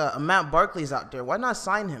like a Matt Barkley's out there. Why not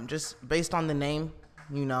sign him just based on the name?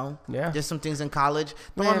 Yeah. Just some things in college.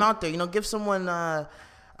 Throw him out there. Give someone,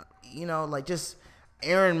 like just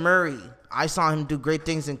Aaron Murray. I saw him do great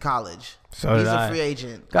things in college. So he's a free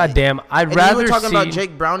agent. God damn, I'd rather see. You were talking about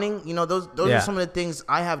Jake Browning. Those are some of the things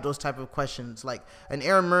I have. Those type of questions, like an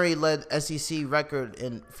Aaron Murray led SEC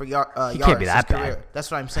record for yards can't be that career. bad. That's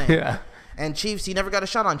what I'm saying. Yeah. And Chiefs, he never got a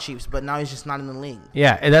shot on Chiefs, but now he's just not in the league.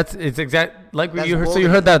 Yeah, it's exact like you heard. So you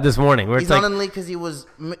heard that this morning. Where he's not in the league because he was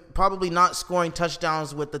probably not scoring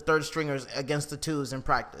touchdowns with the third stringers against the twos in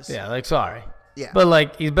practice. Yeah, sorry. Yeah,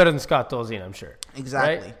 but he's better than Scott Tolzien, I'm sure.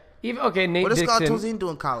 Exactly. Right? Nate what does Dixon, Scott Tolzien do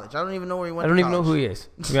in college? I don't even know where he went. I don't even know who he is.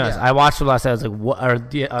 To be honest, I watched him last night. I was like, "What?"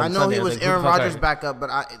 I know he was Aaron Rodgers' backup, but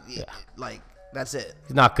that's it.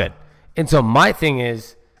 He's not good. And so my thing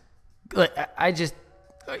is, I just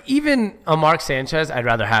even a Mark Sanchez, I'd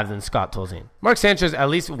rather have than Scott Tolzien. Mark Sanchez at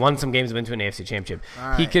least won some games, been to an AFC Championship.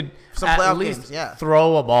 Right. He could at least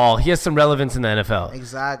throw a ball. He has some relevance in the NFL.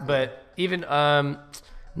 Exactly. But even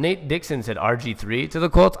Nate Dixon said RG3 to the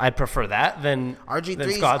Colts. I'd prefer that than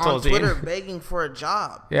RG3 Scott on Tolzien. Twitter begging for a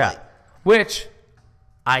job. Yeah, which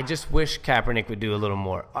I just wish Kaepernick would do a little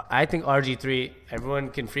more. I think RG3,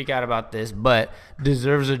 everyone can freak out about this, but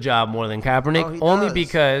deserves a job more than Kaepernick, only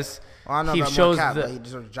because he shows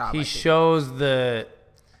the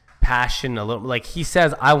passion a little. Like he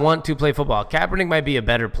says, I want to play football. Kaepernick might be a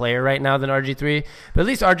better player right now than RG3, but at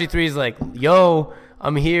least RG3 is like, yo,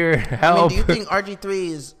 I'm here. Help. Do you think RG3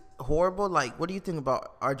 is horrible? Like, what do you think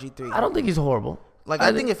about RG3? I don't think he's horrible. Like,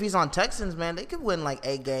 I think if he's on Texans, man, they could win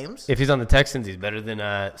 8 games. If he's on the Texans, he's better than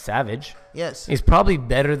Savage. Yes. He's probably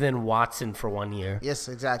better than Watson for 1 year. Yes,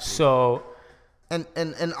 exactly. So,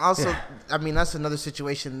 and also, I mean, that's another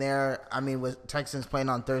situation there. I mean, with Texans playing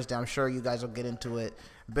on Thursday, I'm sure you guys will get into it.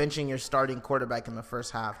 Benching your starting quarterback in the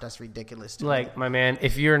first half, that's ridiculous to me. My man,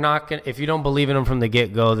 if you don't believe in him from the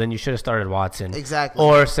get-go, then you should have started Watson. Exactly.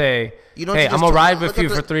 Or say, hey, I'm going to ride with you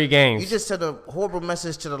for 3 games. You just sent a horrible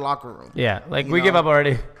message to the locker room. Yeah, we give up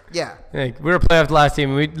already. Yeah. We were a playoff last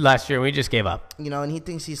year, and we just gave up. And he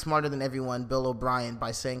thinks he's smarter than everyone, Bill O'Brien,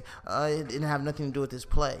 by saying it didn't have nothing to do with his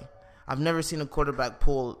play. I've never seen a quarterback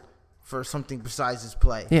pull for something besides his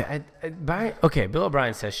play. Yeah, Bill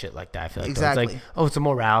O'Brien says shit like that. I feel like exactly. It's like, it's a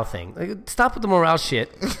morale thing. Stop with the morale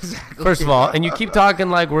shit. Exactly. First of all, and you keep talking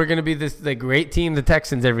like we're gonna be this great team, the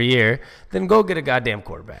Texans, every year. Then go get a goddamn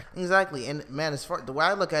quarterback. Exactly, and man, as far the way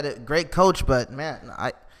I look at it, great coach, but man,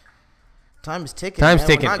 time is ticking. Time's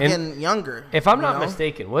ticking. We're not getting younger. If I'm not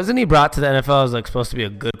mistaken, wasn't he brought to the NFL as supposed to be a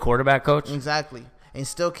good quarterback coach? Exactly, and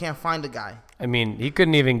still can't find a guy. I mean, he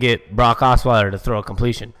couldn't even get Brock Osweiler to throw a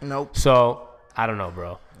completion. Nope. So, I don't know,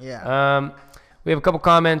 bro. Yeah. We have a couple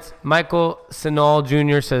comments. Michael Sinal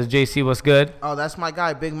Jr. says, JC, what's good? Oh, that's my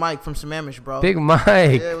guy, Big Mike from Sammamish, bro. Big Mike.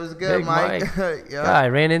 Yeah, it was good, Big Mike. Yeah, I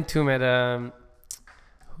ran into him at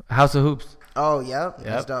House of Hoops. Oh, yeah?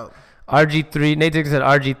 That's dope. RG3, Nate Dixon said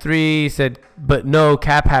RG3, said, but no,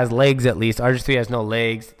 Cap has legs at least. RG3 has no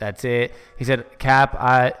legs. That's it. He said, Cap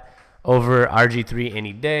over RG3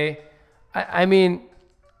 any day. I mean,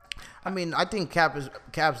 I think Cap's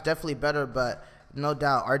definitely better, but no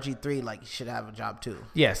doubt RG3 should have a job too.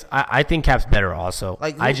 Yes, I think Cap's better also.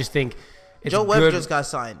 I just think it's Joe Webb just got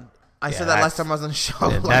signed. I said that last time I was on the show.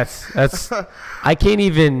 Yeah, that's I can't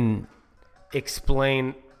even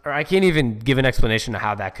explain or I can't even give an explanation of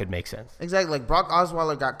how that could make sense. Exactly. Like Brock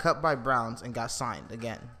Osweiler got cut by Browns and got signed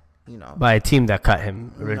again. By a team that cut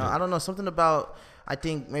him originally. I don't know, something about, I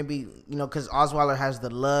think maybe, because Osweiler has the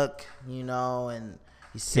look, and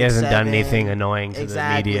he's 6'7". He hasn't done anything annoying to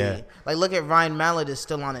the media. Like, look at Ryan Mallett is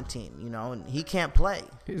still on a team, and he can't play.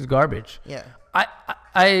 He's garbage. Yeah.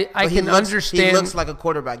 I can understand. He looks like a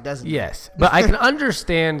quarterback, doesn't he? Yes, but I can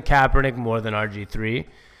understand Kaepernick more than RG3,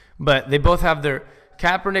 but they both have their.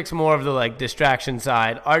 Kaepernick's more of the like distraction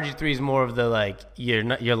side. RG3 is more of the like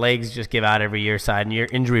your legs just give out every year side, and you're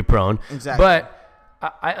injury prone. Exactly. But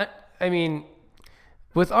I mean,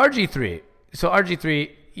 with RG3, so RG3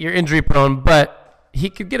 you're injury prone, but he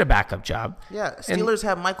could get a backup job. Yeah, Steelers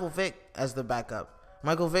have Michael Vick as the backup.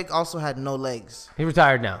 Michael Vick also had no legs. He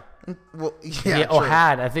retired now. Well, yeah.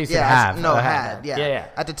 Had. I think he said have. No, had. Yeah.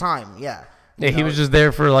 At the time, yeah. Yeah, he was just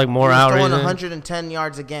there for like more hours. He was throwing 110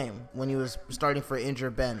 yards a game when he was starting for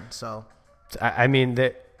injured Ben. So, I mean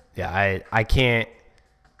that. Yeah, I can't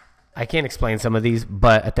explain some of these,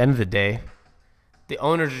 but at the end of the day, the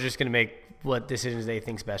owners are just going to make what decisions they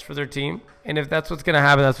think's best for their team, and if that's what's going to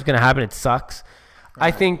happen, that's what's going to happen. It sucks. Right.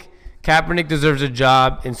 I think Kaepernick deserves a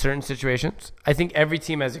job in certain situations. I think every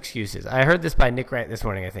team has excuses. I heard this by Nick Wright this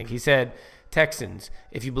morning. I think he said. Texans,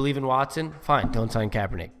 if you believe in Watson, fine, don't sign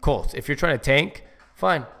Kaepernick. Colts, if you're trying to tank,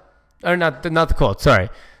 fine. Or not the Colts, sorry.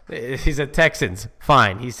 He said Texans,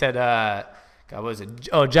 fine. He said, what was it?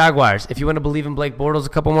 Oh, Jaguars, if you want to believe in Blake Bortles a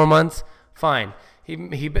couple more months, fine. He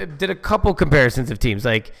did a couple comparisons of teams.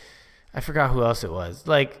 Like, I forgot who else it was.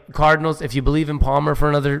 Like, Cardinals, if you believe in Palmer for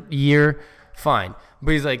another year, fine.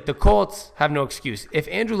 But he's like, the Colts have no excuse. If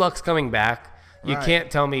Andrew Luck's coming back, you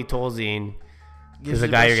can't tell me Tolzien is the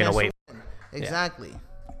guy you're going to wait. Exactly.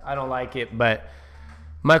 Yeah. I don't like it, but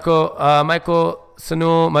Michael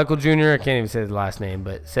Sanul, Michael Jr., I can't even say the last name,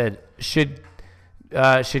 but said, should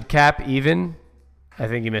Cap even? I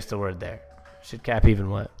think you missed the word there. Should Cap even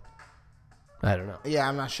what? I don't know. Yeah,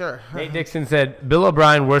 I'm not sure. Nate Dixon said, Bill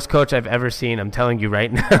O'Brien, worst coach I've ever seen. I'm telling you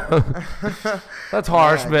right now. That's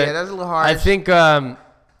harsh, but that's a little harsh. I think I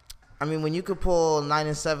mean, when you could pull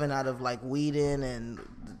 9-7 out of like Whedon and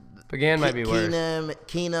Pagan might be worse.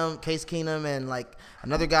 Case Keenum, and like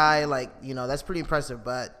another guy, like that's pretty impressive.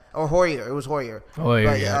 But Hoyer, it was Hoyer.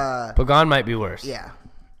 Yeah. Pagan might be worse. Yeah,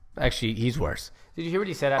 actually, he's worse. Did you hear what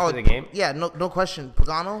he said after the game? Yeah, no question.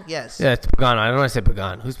 Pagano, yes. Yeah, it's Pagano. I don't want to say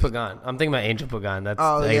Pagan. Who's Pagan? I'm thinking about Angel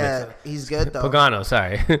Pagan. He's good though. Pagano,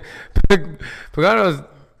 sorry. Pagano's.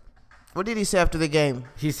 What did he say after the game?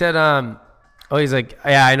 He said, he's like,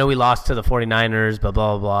 yeah, I know we lost to the 49ers, blah,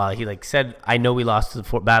 blah, blah. He like said, I know we lost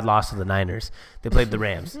to bad loss to the Niners. They played the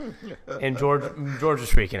Rams. And George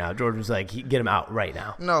was freaking out. George was like, get him out right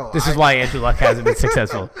now. No. This is why Andrew Luck hasn't been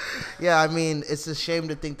successful. Yeah, I mean, it's a shame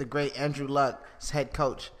to think the great Andrew Luck's head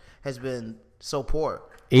coach has been so poor.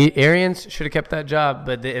 Arians should have kept that job,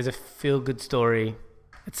 but as a feel-good story,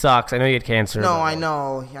 it sucks. I know you had cancer. No, I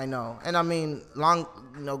know. And I mean,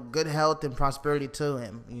 good health and prosperity to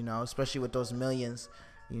him, especially with those millions,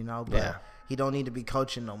 but he don't need to be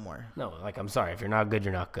coaching no more. No, I'm sorry. If you're not good,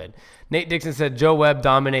 you're not good. Nate Dixon said Joe Webb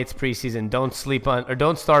dominates preseason.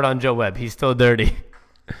 Don't start on Joe Webb. He's still dirty.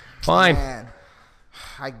 Fine. Man,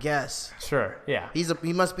 I guess. Sure, yeah.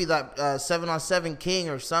 He must be that 7-on-7 king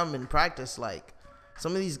or something in practice. Like,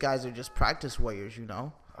 some of these guys are just practice warriors,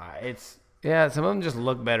 Yeah, some of them just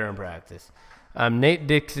look better in practice. Nate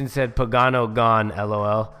Dixon said Pagano gone,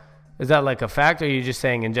 LOL. Is that like a fact, or are you just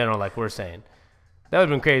saying in general like we're saying? That would have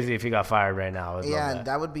been crazy if he got fired right now. Yeah,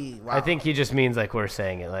 that would be wow. I think he just means like we're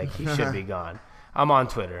saying it, like he should be gone. I'm on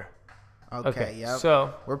Twitter. Okay, yep.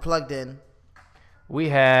 So we're plugged in. We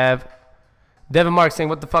have Devin Mark saying,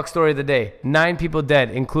 what the fuck story of the day? 9 people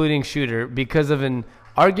dead, including shooter, because of an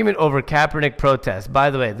argument over Kaepernick protest.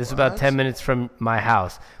 By the way, this is about 10 minutes from my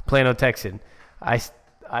house, Plano, Texas.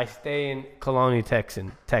 I stay in Colony,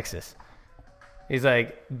 Texas. He's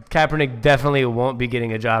like, Kaepernick definitely won't be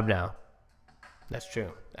getting a job now. That's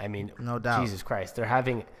true. I mean, no doubt. Jesus Christ, they're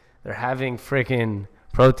having freaking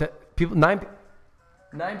protest. People, 9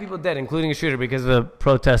 people dead, including a shooter, because of a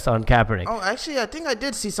protest on Kaepernick. Oh, actually, I think I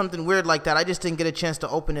did see something weird like that. I just didn't get a chance to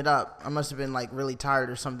open it up. I must have been like really tired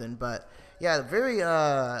or something, but. Yeah,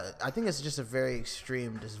 I think it's just a very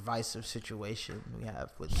extreme, divisive situation we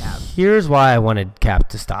have with Cap. Here's why I wanted Cap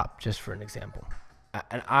to stop, just for an example.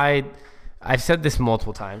 And I've said this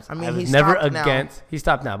multiple times. I mean, I was he never stopped against. now. He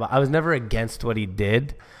stopped now, but I was never against what he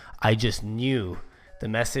did. I just knew the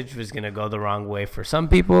message was going to go the wrong way for some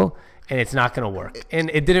people, and it's not going to work. And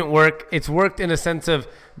it didn't work. It's worked in a sense of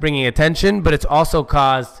bringing attention, but it's also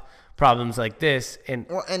caused problems like this. And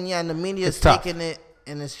the media's taking it.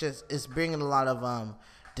 And it's bringing a lot of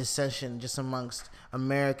dissension just amongst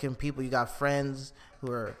American people. You got friends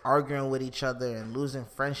who are arguing with each other and losing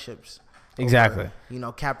friendships. Exactly.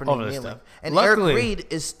 Over, Kaepernick kneeling. Stuff. And Luckily, Eric Reed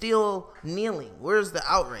is still kneeling. Where's the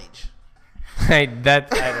outrage? I don't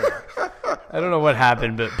know. I don't know what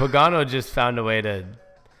happened, but Pagano just found a way to.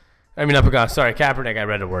 I mean, not Pagano. Sorry, Kaepernick. I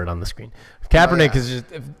read a word on the screen. Kaepernick is just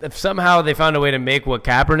if somehow they found a way to make what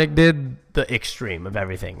Kaepernick did the extreme of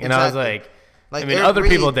everything, and exactly. I was like I mean, Eric other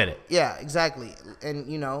Reed, people did it. Yeah, exactly. And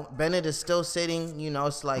Bennett is still sitting.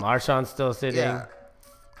 It's like Marshawn's still sitting. Yeah.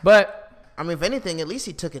 But I mean, if anything, at least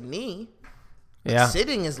he took a knee. Yeah.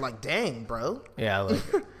 Sitting is like, dang, bro. Yeah,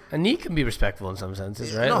 a knee can be respectful in some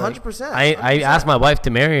senses, right? No, 100%. I asked my wife to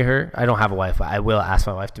marry her. I don't have a wife, but I will ask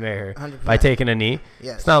my wife to marry her 100%. by taking a knee.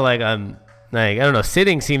 Yes. It's not like I'm I don't know.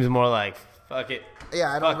 Sitting seems more like fuck it.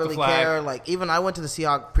 Yeah, I don't really care. Like even I went to the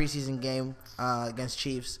Seahawks preseason game against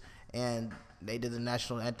Chiefs, and they did the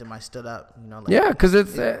national anthem. I stood up. Yeah, because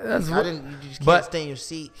that's. You just can't stay in your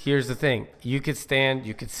seat. Here's the thing: you could stand,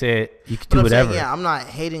 you could sit, you could do whatever. Saying, I'm not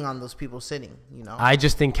hating on those people sitting. I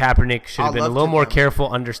just think Kaepernick should have been a little more careful,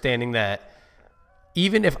 understanding that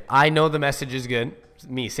even if I know the message is good,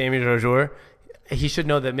 me, Sami Jarjour, he should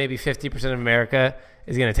know that maybe 50% of America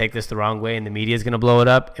is going to take this the wrong way, and the media is going to blow it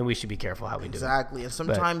up, and we should be careful how we do it. Exactly, and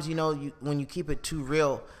sometimes when you keep it too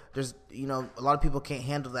real. There's, a lot of people can't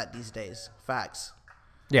handle that these days. Facts.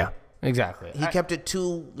 Yeah, exactly. He kept it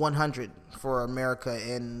to 100 for America,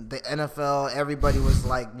 and the NFL, everybody was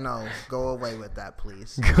like, no, go away with that,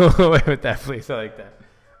 please. Go away with that, please. I like that.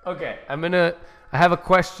 Okay, I have a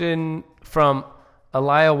question from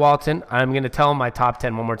Elijah Walton. I'm going to tell him my top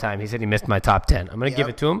 10 one more time. He said he missed my top 10. I'm going to give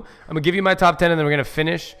it to him. I'm going to give you my top 10, and then we're going to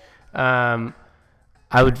finish. And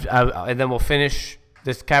then we'll finish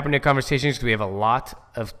this Kaepernick conversation because we have a lot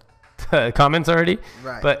of comments already.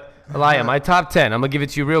 Right. But, Elijah, my top 10, I'm going to give it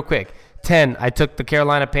to you real quick. 10, I took the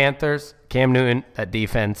Carolina Panthers. Cam Newton, that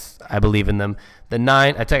defense, I believe in them. At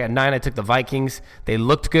 9, I took the Vikings. They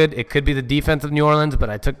looked good. It could be the defense of New Orleans, but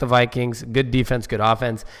I took the Vikings. Good defense, good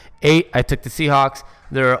offense. 8, I took the Seahawks.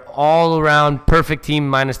 They're all-around perfect team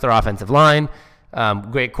minus their offensive line.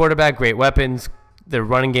 Great quarterback, great weapons. Their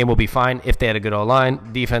running game will be fine if they had a good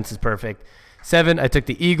O-line. Defense is perfect. 7, I took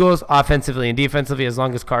the Eagles offensively and defensively as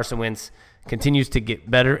long as Carson Wentz continues to get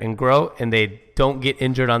better and grow and they don't get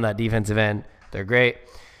injured on that defensive end. They're great.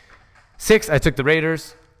 6, I took the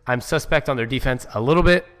Raiders. I'm suspect on their defense a little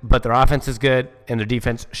bit, but their offense is good, and their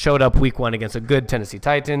defense showed up week 1 against a good Tennessee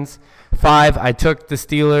Titans. 5, I took the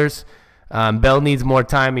Steelers. Bell needs more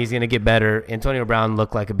time. He's going to get better. Antonio Brown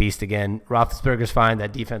looked like a beast again. Roethlisberger's fine.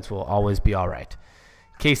 That defense will always be all right.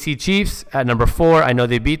 KC Chiefs at number 4. I know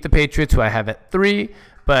they beat the Patriots, who I have at 3,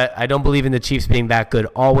 but I don't believe in the Chiefs being that good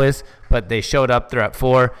always, but they showed up. They're at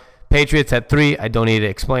 4. Patriots at 3. I don't need to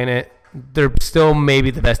explain it. They're still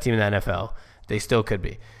maybe the best team in the NFL. They still could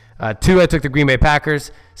be. 2, I took the Green Bay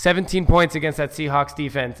Packers. 17 points against that Seahawks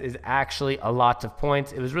defense is actually a lot of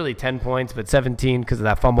points. It was really 10 points, but 17 because of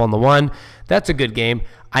that fumble on the 1. That's a good game.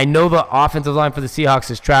 I know the offensive line for the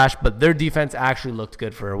Seahawks is trash, but their defense actually looked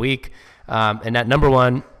good for a week. And at number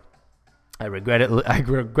 1, I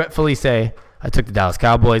regretfully say I took the Dallas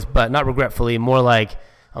Cowboys, but not regretfully, more like,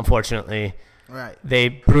 unfortunately, right. They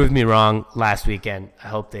proved me wrong last weekend. I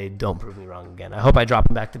hope they don't prove me wrong again. I hope I drop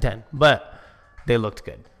them back to 10, but they looked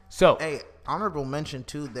good. So, hey, honorable mention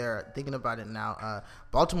too. There, thinking about it now,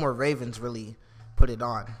 Baltimore Ravens really put it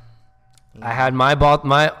on. I had my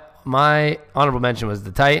honorable mention was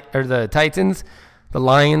the Titans, the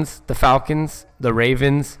Lions, the Falcons, the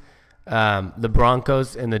Ravens, the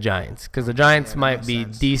Broncos, and the Giants. Because the Giants might be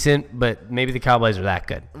decent, but maybe the Cowboys are that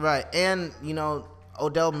good. Right, and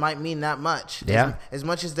Odell might mean that much. Yeah. As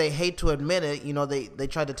much as they hate to admit it, they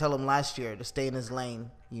tried to tell him last year to stay in his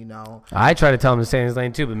lane. I tried to tell him to stay in his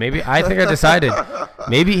lane too, but maybe I think I decided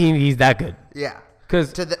maybe he's that good. Yeah.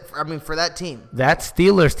 Because for that team, that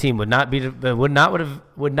Steelers team would not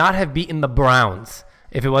have beaten the Browns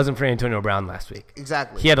if it wasn't for Antonio Brown last week.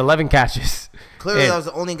 Exactly. He had 11 catches. Clearly, that was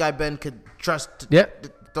the only guy Ben could trust to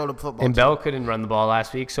throw the football. And Bell couldn't run the ball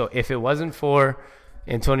last week, so if it wasn't for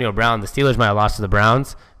Antonio Brown, the Steelers might have lost to the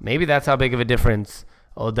Browns. Maybe that's how big of a difference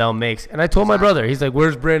Odell makes. And I told my brother, he's like,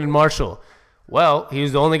 "Where's Brandon Marshall?" Well,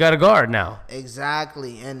 he's the only guy to guard now.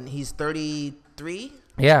 Exactly, and he's 33.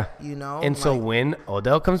 Yeah. And so when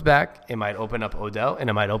Odell comes back, it might open up Odell, and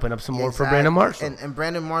it might open up some more for Brandon Marshall. And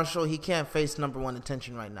Brandon Marshall, he can't face number 1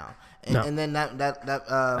 attention right now. No. And then that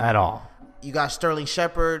at all. You got Sterling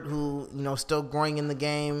Shepard, who still growing in the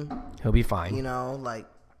game. He'll be fine.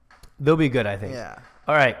 They'll be good, I think. Yeah.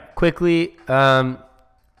 All right, quickly.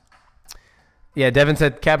 Yeah, Devin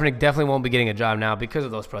said Kaepernick definitely won't be getting a job now because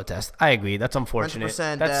of those protests. I agree. That's unfortunate.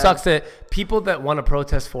 That sucks that people that want to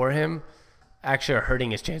protest for him actually are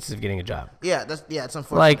hurting his chances of getting a job. Yeah, it's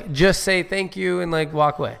unfortunate. Like, just say thank you and, like,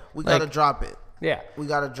 walk away. We got to drop it. Yeah. We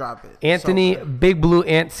got to drop it. Anthony, Big Blue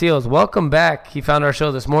Ant Seals, welcome back. He found our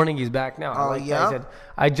show this morning. He's back now. Oh, yeah? He said,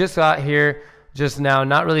 I just got here just now.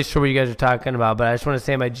 Not really sure what you guys are talking about, but I just want to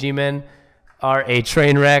say my G-men are a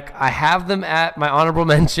train wreck. I have them at my honorable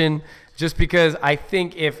mention just because I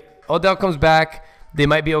think if Odell comes back, they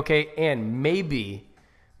might be okay. And maybe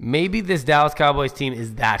this Dallas Cowboys team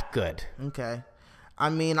is that good. Okay. I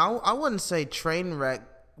mean, I wouldn't say train wreck,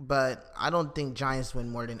 but I don't think Giants win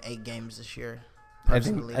more than 8 games this year. I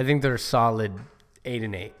think they're solid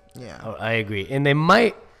 8-8. Yeah. Oh, I agree. And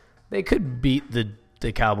they could beat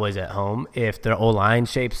the Cowboys at home if their O-line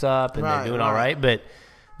shapes up and they're doing all right. But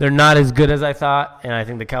they're not as good as I thought, and I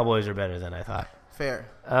think the Cowboys are better than I thought. Fair.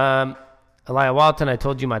 Elijah Walton, I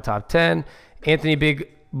told you my top 10. Anthony Big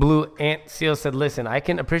Blue Ant Seal said, listen, I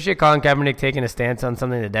can appreciate Colin Kaepernick taking a stance on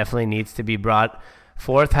something that definitely needs to be brought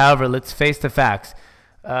forth. However, let's face the facts.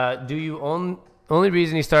 Only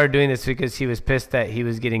reason he started doing this because he was pissed that he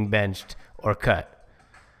was getting benched or cut.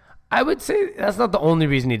 I would say that's not the only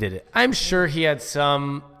reason he did it. I'm sure he had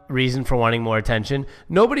some reason for wanting more attention.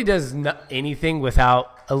 Nobody does anything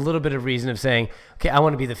without a little bit of reason of saying, okay, I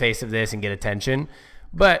want to be the face of this and get attention.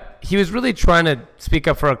 But he was really trying to speak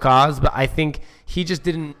up for a cause, but I think he just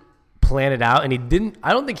didn't plan it out, and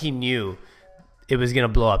I don't think he knew it was going to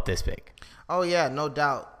blow up this big. Oh, yeah, no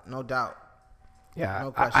doubt. Yeah,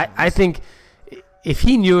 no question. I think if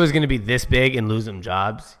he knew it was going to be this big and lose some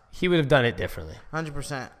jobs, he would have done it differently.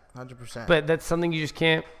 100%. But that's something you just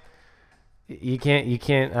can't. You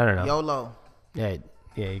can't. I don't know. YOLO. Yeah.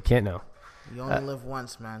 You can't know. You only live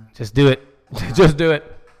once, man. Just do it. Just do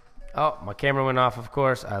it. Oh, my camera went off. Of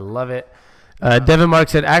course, I love it. Devin Mark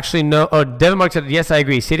said, actually no. Oh, Devin Mark said, yes, I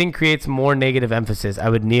agree. Sitting creates more negative emphasis. I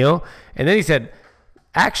would kneel, and then he said,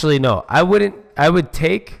 actually no. I wouldn't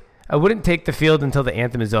take the field until the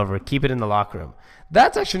anthem is over. Keep it in the locker room.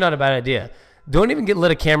 That's actually not a bad idea. Don't even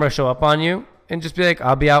let a camera show up on you and just be like,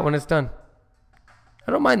 I'll be out when it's done.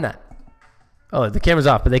 I don't mind that. Oh, the camera's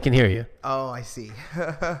off, but they can hear you. Oh, I see.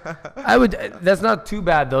 That's not too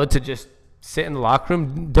bad, though, to just sit in the locker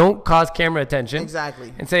room. Don't cause camera attention.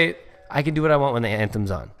 Exactly. And say, I can do what I want when the anthem's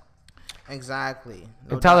on. Exactly.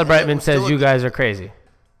 And Tyler Brightman says you guys are crazy.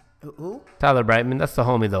 Who? Tyler Brightman. That's the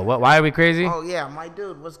homie, though. Why are we crazy? Oh, yeah. My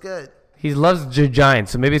dude. What's good? He loves the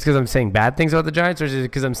Giants. So maybe it's because I'm saying bad things about the Giants, or is it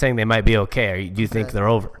because I'm saying they might be okay? Or do you think they're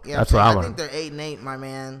over? Yeah, that's what I want. I think they're 8-8, my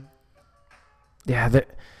man. Yeah,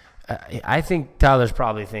 I think Tyler's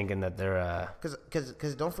probably thinking that they're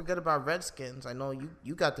because don't forget about Redskins. I know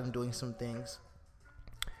you got them doing some things.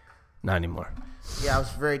 Not anymore. Yeah, I was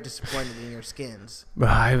very disappointed in your Skins.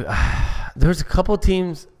 There's a couple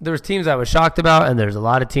teams. There was teams I was shocked about, and there's a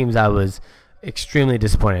lot of teams I was extremely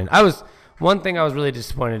disappointed in. One thing I was really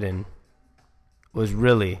disappointed in was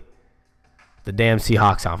really the damn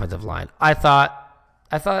Seahawks offensive line. I thought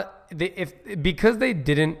because they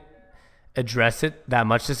didn't address it that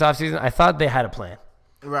much this offseason, I thought they had a plan.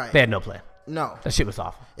 Right. They had no plan. No. That shit was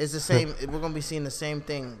awful. It's the same. We're going to be seeing the same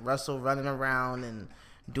thing. Russell running around and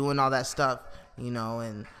doing all that stuff,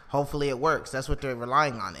 and hopefully it works. That's what they're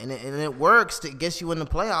relying on. And it works. It gets you in the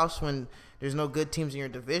playoffs when there's no good teams in your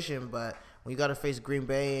division. But when you got to face Green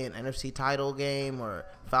Bay in an NFC title game or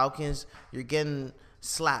Falcons, you're getting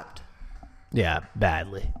slapped. Yeah,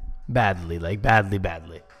 badly. Like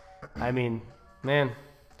badly. I mean, man.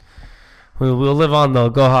 We'll live on, though.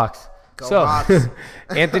 Go Hawks. Go Hawks.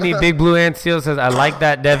 Anthony Big Blue Ant Seal says, I like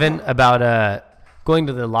that, Devin, about going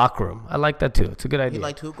to the locker room. I like that, too. It's a good idea. He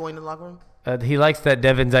liked who going to the locker room? He likes that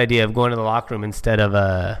Devin's idea of going to the locker room instead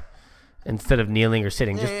of kneeling or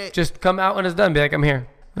sitting. Just come out when it's done. Be like, I'm here.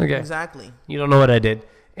 Okay. Exactly. You don't know what I did.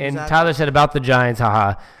 And Tyler said about the Giants,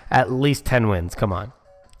 at least 10 wins. Come on.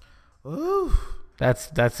 Ooh. That's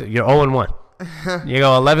you're 0-1. You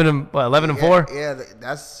go 11-4? Yeah,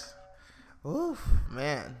 that's... Oof,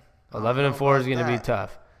 man. 11-4 is going to be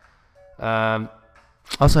tough.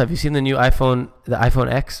 Also, have you seen the new iPhone, the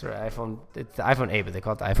iPhone X or iPhone? It's the iPhone 8, but they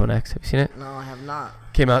call it the iPhone X. Have you seen it? No, I have not.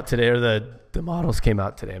 Came out today, or the models came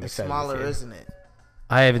out today. I'm excited. It's smaller, isn't it?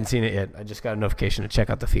 I haven't seen it yet. I just got a notification to check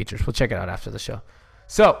out the features. We'll check it out after the show.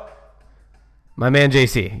 So, my man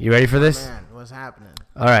JC, you ready for this? Man, what's happening?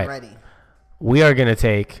 All right. I'm ready. We are going to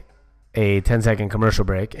take a 10-second commercial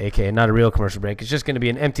break, aka not a real commercial break. It's just going to be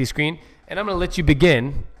an empty screen, and I'm going to let you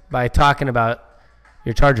begin by talking about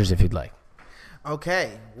your Chargers if you'd like.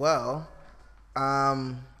 Okay, well,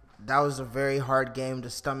 that was a very hard game to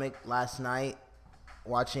stomach last night,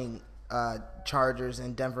 watching Chargers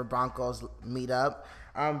and Denver Broncos meet up.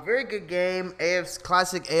 Very good game.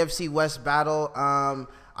 Classic AFC West battle.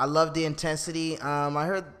 I love the intensity. I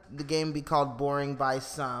heard the game be called boring by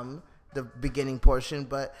some, the beginning portion,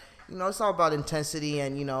 but it's all about intensity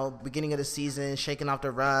and beginning of the season, shaking off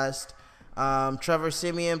the rust. Trevor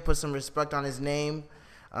Siemian, put some respect on his name.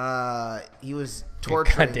 He was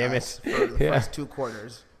torturing us for the first 2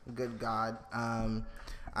 quarters. Good God.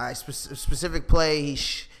 Specific play,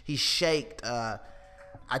 he shaked.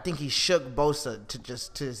 I think he shook Bosa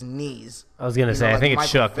to his knees. I was gonna say, I think it's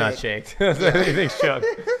shook, not shaked. I think shook.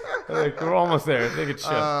 We're almost there. I think it's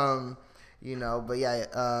shook. But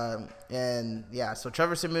so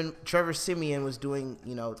Trevor Siemian was doing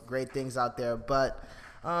great things out there, but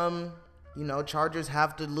Chargers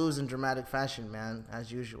have to lose in dramatic fashion, man,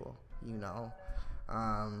 as usual. It's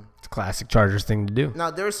a classic Chargers thing to do.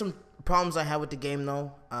 Now there were some problems I had with the game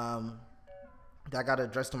though. That I got to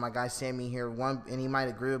address to my guy Sami here. One, and he might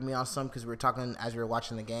agree with me on some because we were talking as we were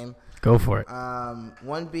watching the game. Go for it.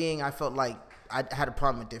 One being, I felt like I had a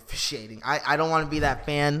problem with the officiating. I don't want to be that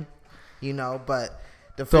fan, but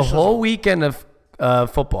the whole weekend of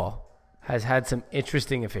football has had some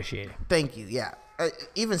interesting officiating. Thank you. Yeah.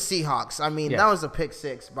 Even Seahawks. I mean, that was a pick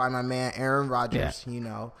 6 by my man Aaron Rodgers.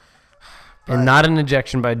 Yeah. And not an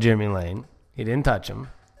ejection by Jeremy Lane. He didn't touch him.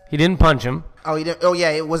 He didn't punch him. Oh, he didn't. Oh, yeah,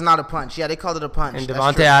 it was not a punch. Yeah, they called it a punch. And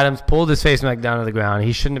Devontae Adams pulled his face back down to the ground.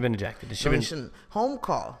 He shouldn't have been ejected. He shouldn't. Home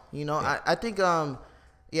call. I think,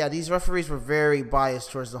 these referees were very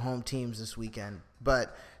biased towards the home teams this weekend.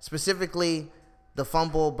 But specifically, the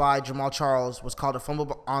fumble by Jamal Charles was called a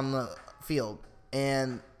fumble on the field.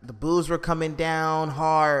 And the boos were coming down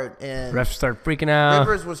hard. And refs start freaking out.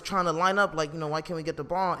 Rivers was trying to line up, why can't we get the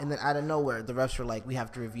ball? And then out of nowhere, the refs were like, we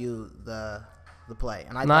have to review the play.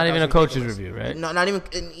 And not even a coach's review, right? No, not even.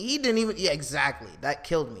 And he didn't even. Yeah, exactly. That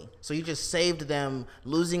killed me. So you just saved them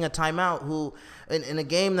losing a timeout. Who in a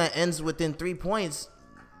game that ends within 3 points,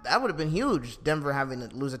 that would have been huge. Denver having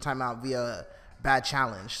to lose a timeout via bad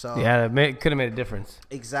challenge. So yeah, it could have made a difference.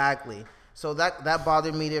 Exactly. So that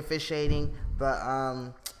bothered me, the officiating. But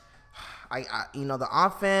the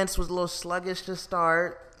offense was a little sluggish to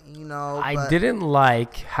start. I didn't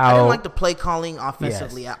like how I didn't like the play calling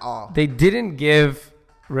offensively at all. They didn't give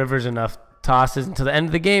Rivers enough tosses until the end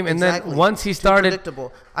of the game, and then once he started,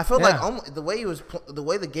 predictable. I felt like the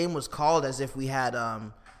way the game was called, as if we had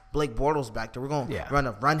Blake Bortles back there. We're going to run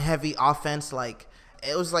a run heavy offense.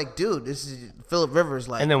 It was like, dude, this is Phillip Rivers.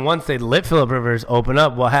 And then once they let Phillip Rivers open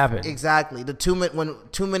up, what happened? Exactly. The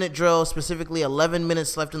 2-minute drill, specifically 11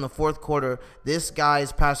 minutes left in the fourth quarter, this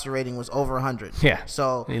guy's passer rating was over 100. Yeah.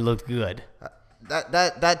 So he looked good.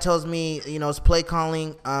 That tells me, it's play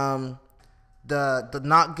calling. The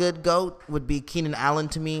not good GOAT would be Keenan Allen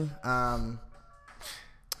to me.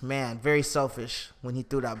 Man, very selfish when he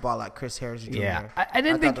threw that ball at Chris Harris Jr. Yeah, I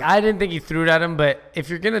didn't think he threw it at him, but if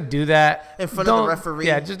you're gonna do that in front of the referee,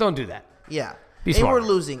 just don't do that. Yeah, be smart. They were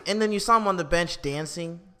losing, and then you saw him on the bench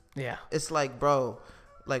dancing. Yeah, it's like, bro,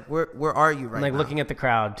 where are you right now? Looking at the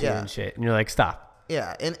crowd too and shit, and you're like, stop.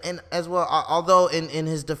 Yeah, and as well, although in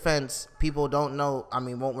his defense, people don't know,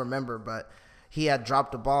 won't remember, but he had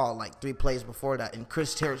dropped the ball 3 plays before that, and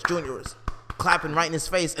Chris Harris Jr. was clapping right in his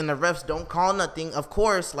face, and the refs don't call nothing. Of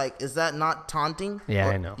course, is that not taunting? Yeah,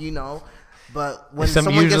 I know. But when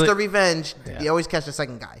someone gets the revenge, they always catch the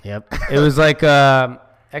second guy. Yep. It was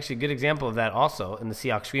actually a good example of that also in the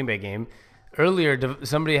Seahawks Green Bay game. Earlier,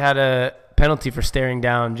 somebody had a penalty for staring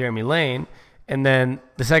down Jeremy Lane, and then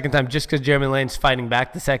the second time, just because Jeremy Lane's fighting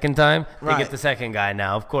back the second time, they get the second guy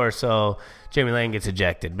now, of course, so Jeremy Lane gets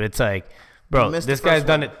ejected. But it's like, bro, this guy's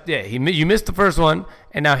done it. Yeah, you missed the first one,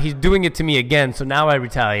 and now he's doing it to me again. So now I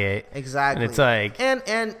retaliate. Exactly. And it's like,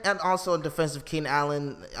 and also in defense of Keenan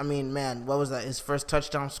Allen. Man, what was that? His first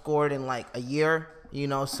touchdown scored in a year.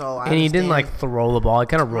 So he didn't throw the ball. He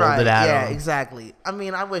kind of rolled it at him. Yeah, exactly.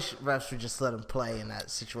 I wish refs would just let him play in that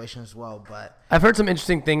situation as well. But I've heard some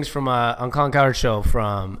interesting things from on Colin Cowherd's show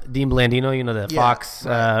from Dean Blandino, the Fox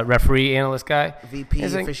referee analyst guy, VP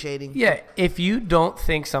officiating. Yeah, if you don't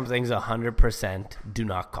think something's 100%, do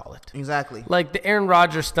not call it. Exactly. Like the Aaron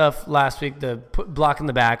Rodgers stuff last week, the block in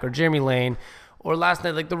the back, or Jeremy Lane, or last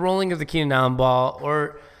night, the rolling of the Keenan Allen ball,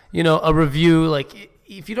 or a review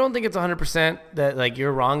if you don't think it's 100% that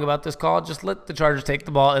you're wrong about this call, just let the Chargers take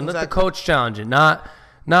the ball and let the coach challenge it. Not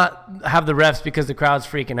have the refs, because the crowd's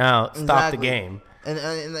freaking out, stop the game.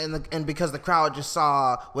 And because the crowd just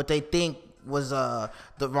saw what they think was the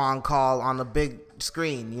wrong call on the big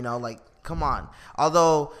screen, come on.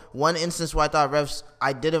 Although one instance where I thought refs,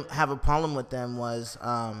 I didn't have a problem with them was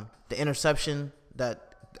the interception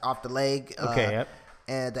that off the leg. Okay, yep.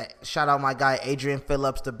 And shout out my guy Adrian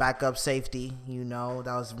Phillips, the backup safety. That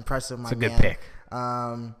was impressive, my man. It's a good pick.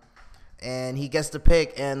 And he gets the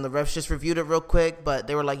pick, and the refs just reviewed it real quick. But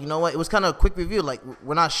they were like, you know what? It was kind of a quick review. Like,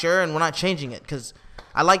 we're not sure, and we're not changing it because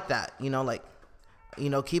I like that.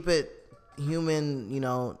 Keep it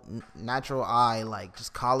human, natural eye. Like,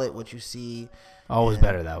 just call it what you see. Always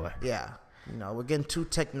better that way. Yeah. We're getting too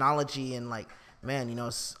technology and, like, man,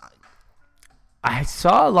 I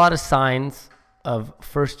saw a lot of signs of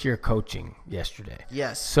first-year coaching yesterday.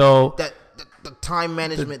 Yes. So the time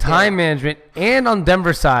management. The time management, and on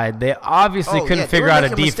Denver's side, they obviously couldn't figure out a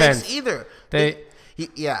defense either. They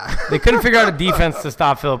They couldn't figure out a defense to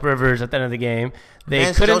stop Phillip Rivers at the end of the game. They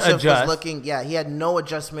Vance couldn't Joseph adjust. Was looking, he had no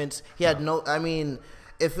adjustments. He had no. I mean,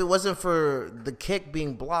 if it wasn't for the kick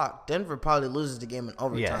being blocked, Denver probably loses the game in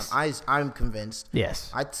overtime. Yes. I'm convinced.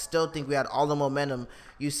 Yes. I still think we had all the momentum.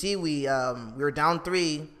 You see, we were down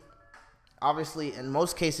 3. Obviously, in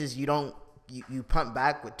most cases, you punt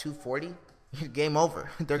back with 2:40. Game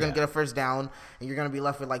over. They're going to get a first down, and you're going to be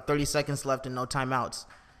left with like 30 seconds left and no timeouts.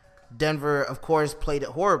 Denver, of course, played it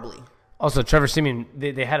horribly. Also, Trevor Siemian,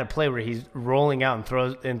 they had a play where he's rolling out and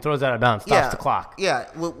throws out of bounds, stops the clock. Yeah,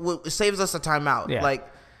 it saves us a timeout. Yeah.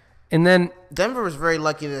 And then Denver was very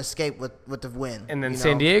lucky to escape with the win. And then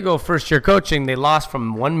San Diego, first-year coaching, they lost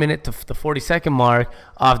from 1 minute to the 40-second mark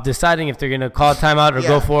of deciding if they're going to call a timeout or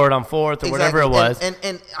go for it on fourth or whatever it was.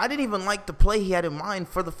 And I didn't even like the play he had in mind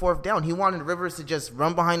for the fourth down. He wanted Rivers to just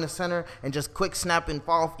run behind the center and just quick snap and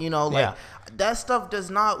fall. That stuff does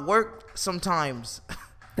not work sometimes.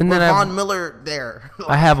 And then Von Miller there.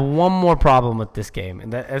 I have one more problem with this game,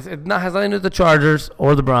 and that has nothing to do with the Chargers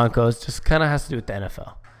or the Broncos. Just kind of has to do with the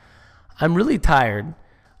NFL. I'm really tired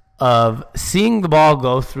of seeing the ball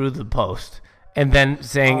go through the post and then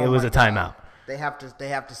saying it was a timeout. They have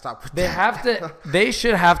to stop with that. They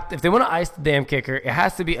should have, if they want to ice the damn kicker, it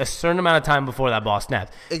has to be a certain amount of time before that ball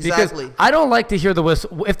snaps. Exactly. Because I don't like to hear the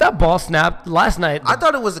whistle. If that ball snapped last night. I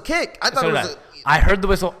thought it was a kick. I heard the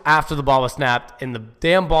whistle after the ball was snapped, and the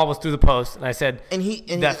damn ball was through the post, and I said,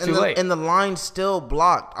 that's too late. And the line still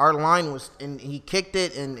blocked. Our line was, and he kicked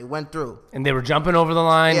it, and it went through. And they were jumping over the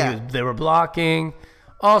line. Yeah. They were blocking.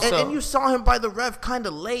 Also, and you saw him by the ref kind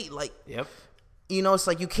of late. Like, yep. It's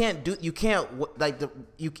like if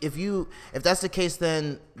that's the case,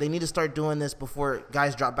 then they need to start doing this before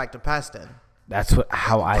guys drop back to pass. Then that's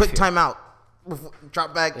how I feel. Quick timeout,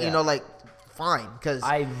 drop back. Yeah. Fine, because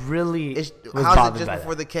I really was how's bothered it just by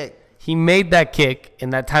before that. the kick? He made that kick,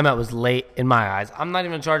 and that timeout was late in my eyes. I'm not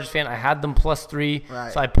even a Chargers fan. I had them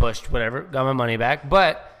 +3, so I pushed, whatever, got my money back.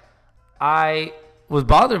 But I was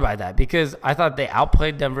bothered by that because I thought they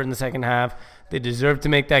outplayed Denver in the second half. They deserved to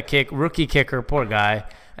make that kick. Rookie kicker, poor guy.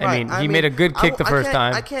 I mean, he made a good kick the first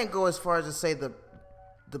time. I can't go as far as to say the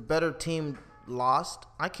better team lost.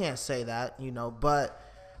 I can't say that, but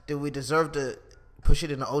did we deserve to push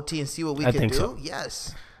it into OT and see what we can do? So.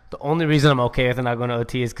 Yes. The only reason I'm okay with it not going to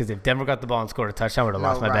OT is because if Denver got the ball and scored a touchdown, I would have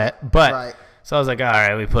lost my bet. But so I was like, all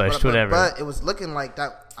right, we pushed, whatever. But it was looking like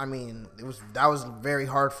that. I mean, that was very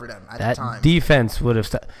hard for them at the time. That defense would have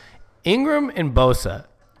Ingram and Bosa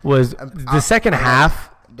was the second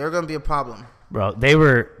half. They're going to be a problem. Bro, they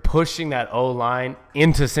were pushing that O-line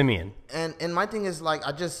into Simeon. And my thing is, like,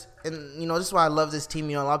 this is why I love this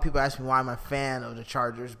team. A lot of people ask me why I'm a fan of the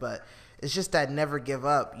Chargers, but it's just that never give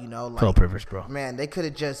up, Phillip Rivers, bro. Man, they could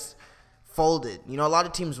have just folded. A lot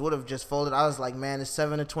of teams would have just folded. I was like, man, it's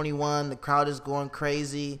 7-21. The crowd is going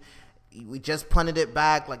crazy. We just punted it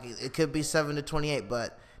back. Like, it could be 7-28,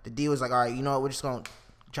 but the D was like, all right, you know what? We're just going to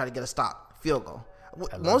try to get a stop. Field goal.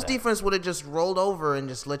 Most defense would have just rolled over and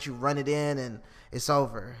just let you run it in, and it's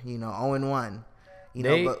over. 0-1.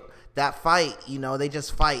 But that fight, they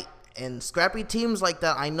just fight. And scrappy teams like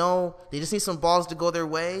that, I know they just need some balls to go their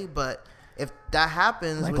way, but if that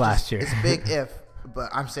happens, like last year, it's a big if. But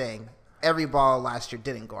I'm saying every ball last year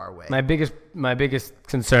didn't go our way. My biggest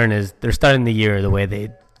concern is they're starting the year the way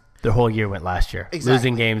their whole year went last year,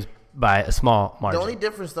 losing games by a small margin. The only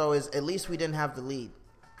difference though is at least we didn't have the lead.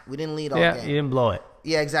 We didn't lead all game. Yeah, you didn't blow it.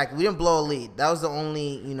 Yeah, exactly. We didn't blow a lead. That was the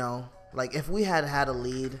only, like if we had had a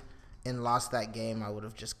lead and lost that game, I would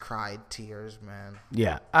have just cried tears, man.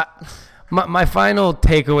 Yeah. My final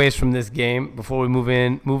takeaways from this game before we move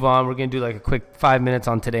on, we're going to do like a quick 5 minutes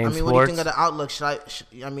on today in sports. What do you think of the outlook?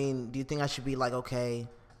 Do you think I should be like, okay,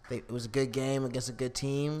 it was a good game against a good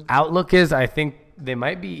team? Outlook is, I think they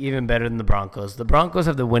might be even better than the Broncos. The Broncos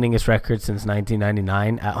have the winningest record since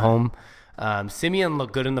 1999 at home. Simeon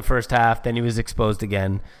looked good in the first half, then he was exposed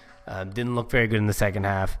again. Didn't look very good in the second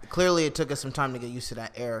half. Clearly, it took us some time to get used to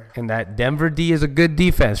that air. And that Denver D is a good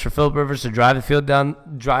defense for Phillip Rivers to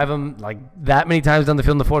drive him like that many times down the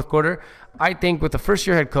field in the fourth quarter. I think with the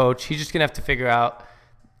first-year head coach, he's just going to have to figure out,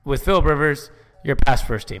 with Phillip Rivers, you're a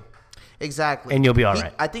pass-first team. Exactly. And you'll be all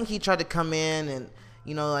right. I think he tried to come in and,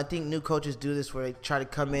 I think new coaches do this where they try to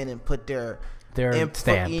come in and put their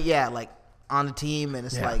stand. Yeah, like on the team. And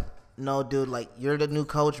it's like, no, dude, like you're the new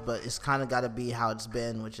coach, but it's kind of got to be how it's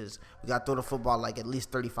been, which is we got to throw the football like at least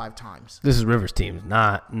 35 times. This is Rivers' team,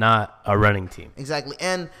 not a running team. Exactly.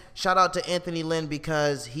 And shout out to Anthony Lynn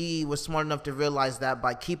because he was smart enough to realize that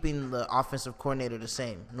by keeping the offensive coordinator the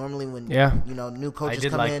same. Normally when new coaches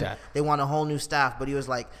come in, they want a whole new staff, but he was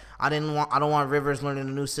like, I don't want Rivers learning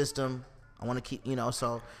a new system. I want to keep,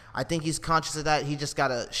 so I think he's conscious of that. He just got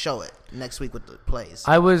to show it next week with the plays.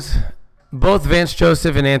 Both Vance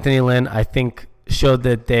Joseph and Anthony Lynn, I think, showed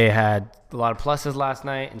that they had a lot of pluses last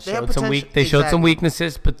night and showed some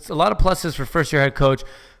weaknesses, but a lot of pluses for first-year head coach,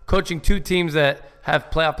 coaching two teams that have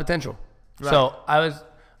playoff potential. Right. So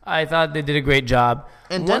I thought they did a great job.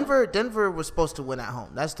 And Denver was supposed to win at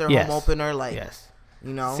home. That's their home opener.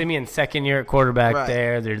 Simeon's second year at quarterback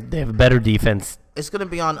there. They have a better defense. It's going to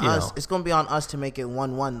be on us. It's going to be on us to make it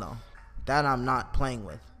 1-1, though. That I'm not playing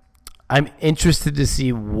with. I'm interested to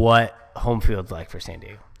see what home field's like for San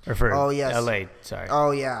Diego. Or for LA, sorry.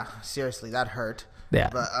 Oh, yeah. Seriously, that hurt. Yeah.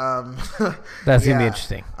 But that's going to be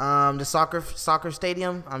interesting. The soccer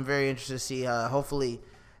stadium, I'm very interested to see. Hopefully,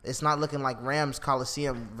 it's not looking like Rams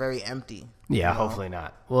Coliseum very empty. Yeah, hopefully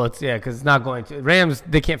not. Well, because it's not going to. Rams,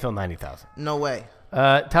 they can't fill 90,000. No way.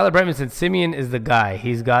 Tyler Brightman said Simeon is the guy.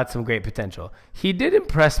 He's got some great potential. He did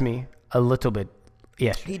impress me a little bit.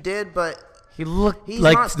 Yes. He did, but he looked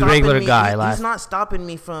like the regular guy. He's not stopping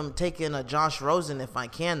me from taking a Josh Rosen if I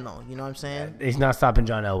can, though. You know what I'm saying? He's not stopping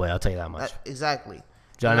John Elway. I'll tell you that much. Exactly.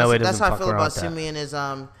 John Elway doesn't fuck around. That's how I feel about Simeon. Is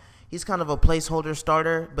he's kind of a placeholder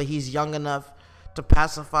starter, but he's young enough to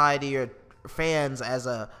pacify to your fans as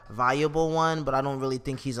a valuable one. But I don't really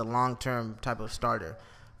think he's a long-term type of starter.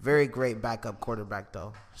 Very great backup quarterback,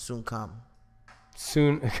 though. Soon come.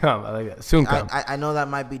 Soon come. I like that. Soon come. I know that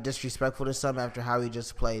might be disrespectful to some after how he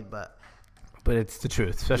just played, but it's the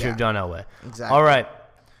truth, especially with John Elway. Exactly. All right.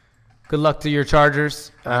 Good luck to your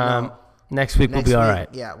Chargers. Next week we'll be all right.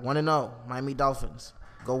 Yeah, 1-0. Miami Dolphins.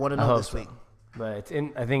 Go 1-0 this week. But it's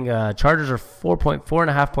in. I think Chargers are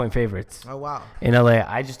 4.5 point favorites. Oh wow. In LA,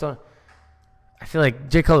 I just don't. I feel like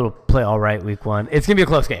Jay Cutler will play all right week one. It's gonna be a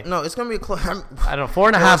close game. No, it's gonna be a close. I don't know.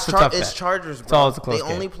 4.5 is a tough bet. It's Chargers, bro. It's always a close game.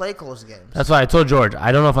 They only play close games. That's why I told George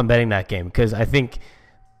I don't know if I'm betting that game because I think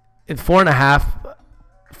it's 4.5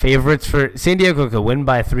 favorites for San Diego could win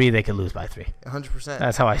by 3. They could lose by 3. 100%.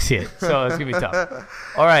 That's how I see it. So it's gonna be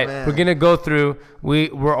tough. All right, we're gonna go through.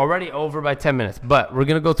 We're already over by 10 minutes, but we're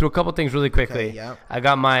gonna go through a couple things really quickly. Okay, yep. I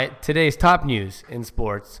got my today's top news in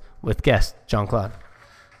sports with guest John Claude.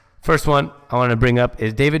 First one I want to bring up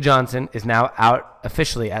is David Johnson is now out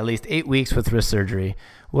officially at least 8 weeks with wrist surgery.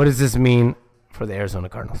 What does this mean for the Arizona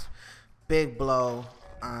Cardinals? Big blow.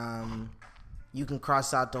 You can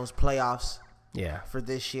cross out those playoffs. Yeah. For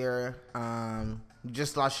this year, you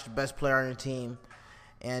just lost your best player on your team,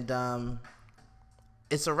 and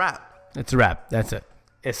it's a wrap. It's a wrap. That's it.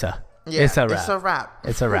 It's a wrap. It's a wrap.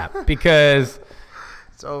 It's a wrap because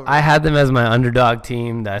it's over. I had them as my underdog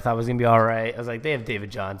team that I thought was gonna be all right. I was like, they have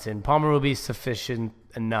David Johnson. Palmer will be sufficient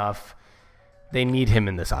enough. They need him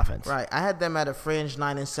in this offense. Right. I had them at a fringe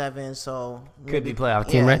 9-7, so could be playoff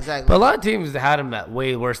team, right? Exactly. But a lot of teams had them at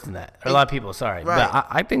way worse than that. Or a lot of people, sorry. Right. But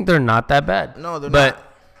I think they're not that bad. No, they're not.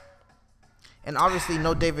 And obviously,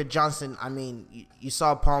 no David Johnson. I mean, you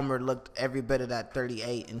saw Palmer looked every bit of that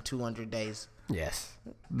 38 in 200 days. Yes.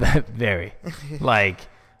 Very.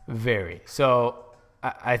 Very. So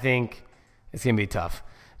I think it's going to be tough.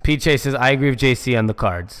 Pete Chase says, I agree with JC on the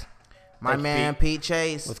Cards. My man, Pete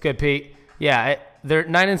Chase. What's good, Pete? Yeah, their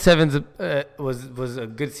 9-7 was a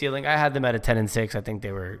good ceiling. I had them at a 10-6. I think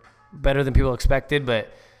they were better than people expected.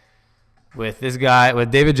 But with this guy, with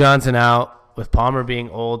David Johnson out, with Palmer being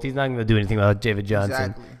old, he's not going to do anything without David Johnson.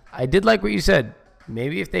 Exactly. I did like what you said.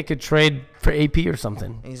 Maybe if they could trade for AP or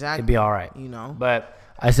something, it'd be all right. But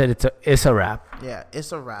I said it's a wrap. Yeah,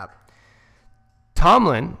 it's a wrap.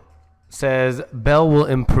 Tomlin says Bell will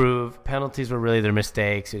improve. Penalties were really their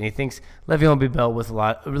mistakes, and he thinks Le'Veon Bell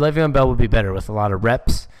would be better with a lot of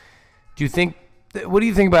reps. What do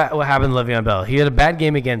you think about what happened to Le'Veon Bell? He had a bad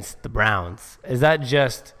game against the Browns. Is that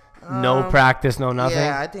just no practice, no nothing?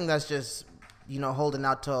 Yeah, I think that's just holding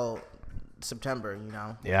out till September.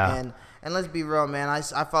 Yeah. And let's be real, man. I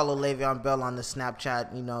follow Le'Veon Bell on the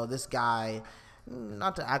Snapchat. This guy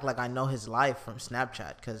not to act like I know his life from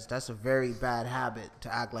Snapchat, because that's a very bad habit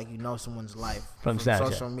to act like you know someone's life from Snapchat.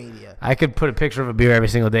 Social media. I could put a picture of a beer every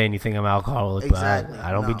single day and you think I'm alcoholic, Exactly. but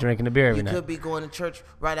I don't be drinking a beer every night. You could be going to church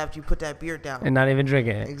right after you put that beer down. And not even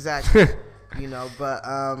drinking it. Exactly. But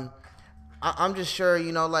I'm just sure,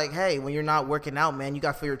 like, hey, when you're not working out, man, you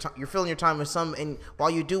got to fill your time. You're filling your time with some, and while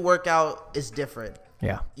you do work out, it's different.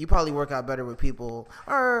 Yeah. You probably work out better with people,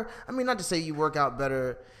 or, not to say you work out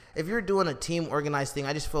better. If you're doing a team organized thing,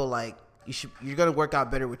 I just feel like you're going to work out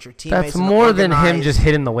better with your teammates. That's more than him just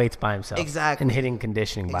hitting the weights by himself. Exactly. And hitting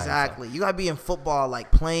conditioning by himself. Exactly. You got to be in football,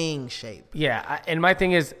 like, playing shape. Yeah. And my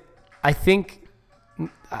thing is, I think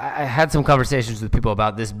I had some conversations with people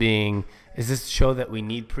about this being, is this show that we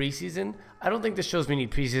need preseason? I don't think this shows we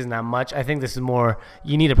need preseason that much. I think this is more,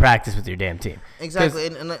 you need to practice with your damn team. Exactly.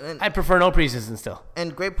 And I prefer no preseason still.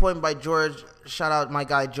 And great point by George. Shout out my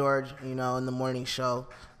guy George, in the morning show.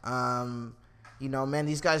 Man,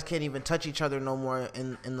 these guys can't even touch each other no more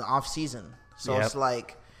in the off season. So It's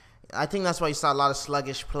like, I think that's why you saw a lot of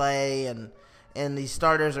sluggish play, and these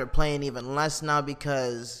starters are playing even less now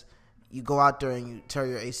because you go out there and you tear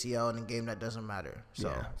your ACL in a game that doesn't matter.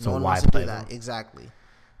 So no one wants to do that. Exactly.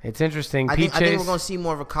 It's interesting. I think we're going to see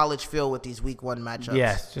more of a college feel with these week 1 matchups.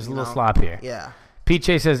 Yes, just a little sloppier. Yeah.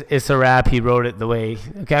 PJ says it's a wrap. He wrote it the way.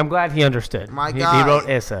 Okay, I'm glad he understood. My guy. He wrote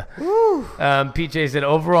Issa. PJ said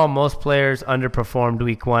overall most players underperformed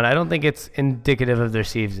week 1. I don't think it's indicative of their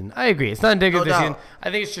season. I agree. It's not indicative of their season. I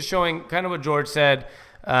think it's just showing kind of what George said.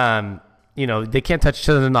 They can't touch each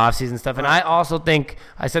other in the offseason stuff. And I also think,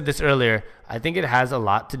 I said this earlier, I think it has a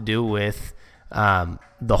lot to do with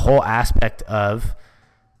the whole aspect of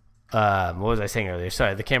what was I saying earlier?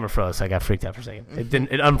 Sorry, the camera froze, so I got freaked out for a second.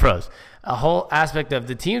 It unfroze. A whole aspect of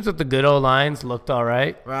the teams with the good O-lines looked all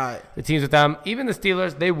right. Right. The teams with them, even the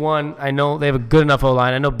Steelers, they won. I know they have a good enough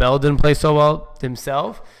O-line. I know Bell didn't play so well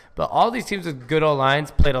himself, but all these teams with good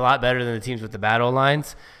O-lines played a lot better than the teams with the bad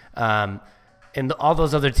O-lines. And all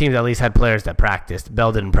those other teams at least had players that practiced.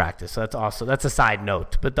 Bell didn't practice, so that's a side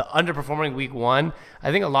note. But the underperforming week 1,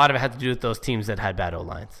 I think a lot of it had to do with those teams that had bad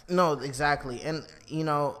O-lines. No, exactly. And,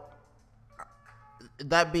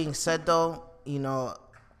 that being said, though,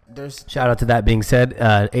 there's... Shout out to that being said,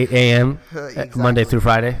 8 a.m. Exactly. Monday through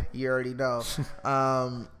Friday. You already know.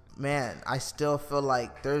 Man, I still feel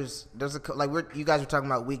like there's you guys were talking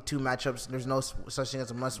about week 2 matchups. There's no such thing as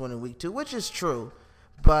a must-win in week 2, which is true.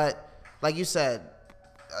 But like you said,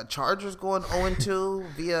 Chargers going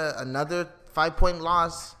 0-2 via another 5-point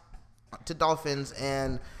loss to Dolphins,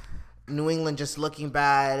 and New England just looking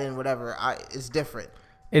bad and whatever. It's different.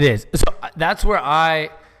 It is. So that's where I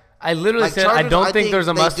literally said Chargers, I don't think there's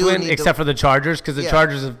a must-win except for the Chargers, because the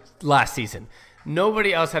Chargers of last season.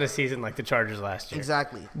 Nobody else had a season like the Chargers last year.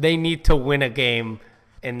 Exactly. They need to win a game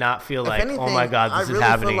and not feel like, oh my God, this is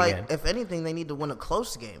happening again. If anything, they need to win a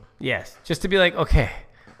close game. Yes. Just to be like, okay.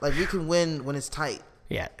 Like, we can win when it's tight.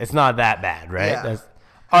 Yeah. It's not that bad, right? Yeah.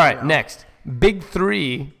 All right, next. Big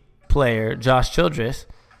 3 player, Josh Childress,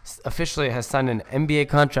 officially has signed an NBA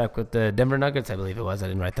contract with the Denver Nuggets, I believe it was. I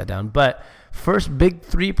didn't write that down. But first Big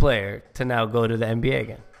 3 player to now go to the NBA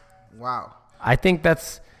again. Wow. I think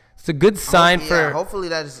it's a good sign hopefully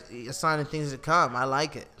that is a sign of things to come. I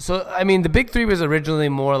like it. So, I mean, the Big 3 was originally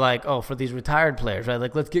more like, for these retired players, right?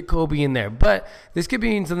 Like, let's get Kobe in there. But this could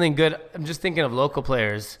mean something good. I'm just thinking of local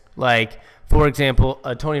players. Like, for example,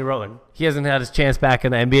 Tony Rowan. He hasn't had his chance back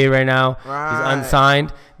in the NBA right now. Right. He's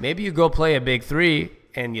unsigned. Maybe you go play a Big 3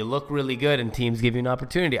 and you look really good and teams give you an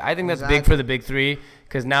opportunity. I think that's big for the Big 3,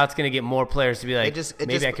 because now it's going to get more players to be like,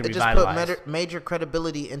 maybe I can revitalize. It just put major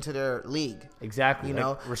credibility into their league. Exactly.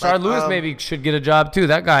 Rashard Lewis maybe should get a job too.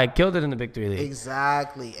 That guy killed it in the Big 3 league.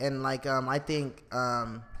 Exactly. And I think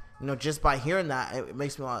just by hearing that, it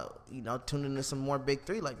makes me want tune into some more Big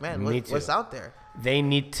 3. Like, man, what's out there? They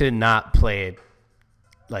need to not play it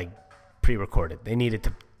like pre-recorded. They need it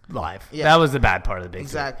to live. Yeah. That was the bad part of the Big 3.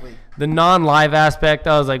 Exactly. The non-live aspect,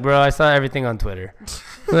 I was like, bro, I saw everything on Twitter.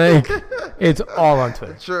 Like, it's all on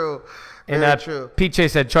Twitter. True. And true. PJ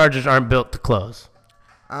said Chargers aren't built to close.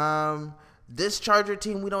 This Charger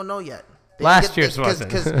team, we don't know yet. Last year's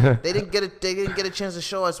wasn't. Because they didn't get a chance to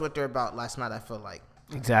show us what they're about last night, I feel like.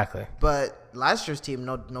 Exactly. But last year's team,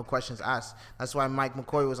 no questions asked. That's why Mike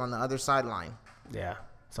McCoy was on the other sideline. Yeah.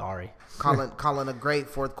 Sorry. Calling a great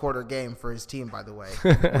fourth quarter game for his team, by the way.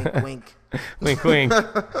 Wink, wink. Wink, wink.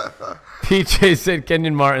 PJ said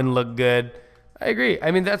Kenyon Martin looked good. I agree.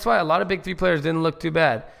 I mean, that's why a lot of Big 3 players didn't look too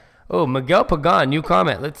bad. Oh, Miguel Pagan, new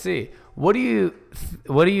comment. Let's see. What do you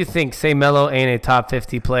think? Say Melo ain't a top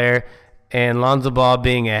 50 player. and Lonzo Ball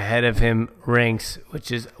being ahead of him ranks,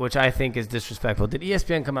 which I think is disrespectful. Did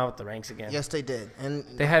ESPN come out with the ranks again? Yes, they did. And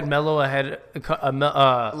they had Melo ahead,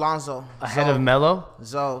 Lonzo ahead of Melo.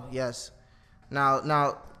 Zoe, yes.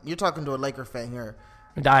 Now you're talking to a Laker fan here.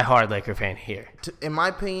 A die-hard Laker fan here. In my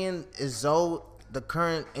opinion, is Zoe the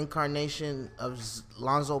current incarnation of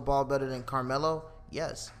Lonzo Ball better than Carmelo?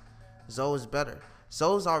 Yes, Zoe is better.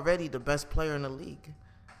 Zoe's already the best player in the league.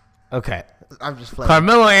 Okay. I'm just playing.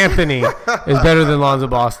 Carmelo Anthony is better than Lonzo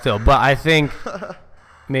Ball still, but I think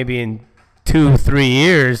maybe in 2-3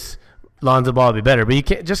 years Lonzo Ball will be better. But you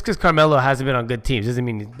can't, just because Carmelo hasn't been on good teams doesn't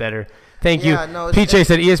mean he's better. Thank you. No, PJ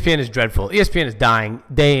said ESPN is dreadful. ESPN is dying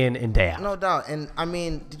day in and day out. No doubt. And I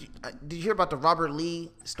mean, did you hear about the Robert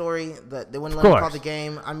Lee story that they wouldn't let him call the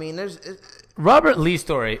game? I mean, Robert Lee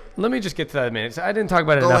story. Let me just get to that in a minute. I didn't talk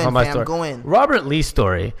about it enough on my story. Go in. Robert Lee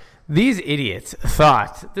story. These idiots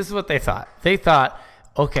thought, this is what they thought. They thought,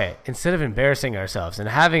 okay, instead of embarrassing ourselves and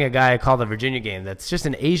having a guy call the Virginia game that's just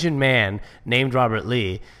an Asian man named Robert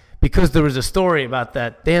Lee, because there was a story about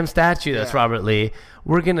that damn statue that's Robert Lee,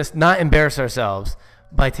 we're going to not embarrass ourselves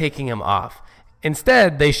by taking him off.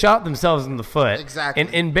 Instead, they shot themselves in the foot and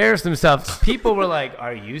embarrassed themselves. People were like,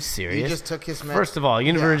 are you serious? You just took his man. First of all,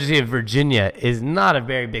 University of Virginia is not a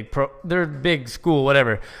very big they're a big school,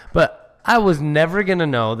 whatever. But I was never going to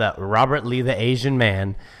know that Robert Lee, the Asian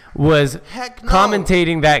man, was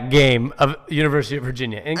commentating that game of University of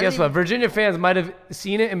Virginia. And guess what? Virginia fans might have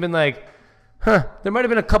seen it and been like, huh. There might have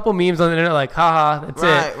been a couple memes on the internet like, haha, that's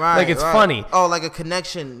it. Like, it's funny. Oh, like a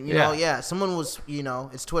connection. You know, someone was,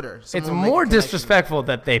 it's Twitter. It's more disrespectful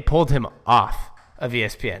that they pulled him off of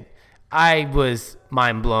ESPN. I was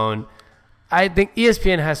mind blown. I think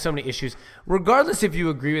ESPN has so many issues. Regardless if you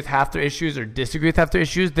agree with half their issues or disagree with half their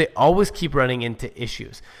issues, they always keep running into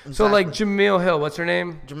issues. Exactly. So like Jamil Hill, what's her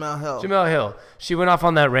name? Jamel Hill. She went off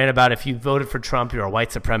on that rant about if you voted for Trump, you're a white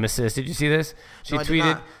supremacist. Did you see this? She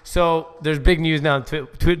tweeted. So there's big news now in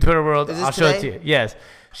Twitter world. I'll show it to you. Yes.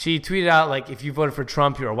 She tweeted out like if you voted for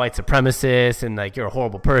Trump, you're a white supremacist and like you're a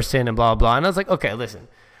horrible person and blah, blah. And I was like, okay, listen,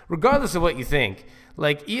 regardless of what you think,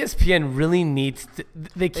 like ESPN really needs to,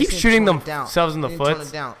 they keep shooting themselves in the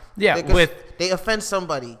foot. Yeah, they offend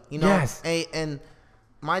somebody, Yes. And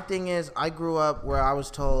my thing is, I grew up where I was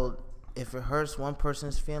told if it hurts one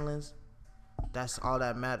person's feelings, that's all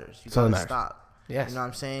that matters. You gotta stop. Yes. You know what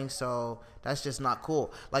I'm saying? So that's just not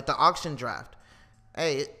cool. Like the auction draft.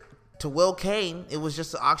 Hey, to Will Kane, it was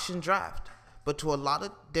just an auction draft, but to a lot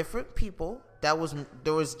of different people, there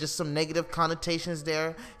was just some negative connotations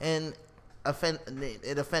there, and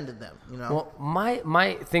it offended them, Well,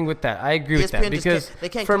 my thing with that, I agree with that because they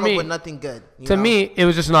can't come up with nothing good. To me, it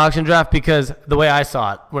was just an auction draft because the way I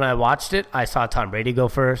saw it, when I watched it, I saw Tom Brady go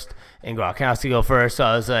first and Gronkowski go first. So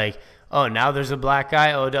I was like, oh, now there's a black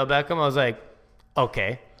guy, Odell Beckham. I was like,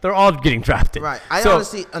 okay, they're all getting drafted. Right.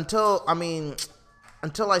 Honestly,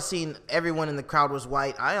 until I seen everyone in the crowd was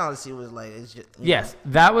white, I honestly was like, it's just yes,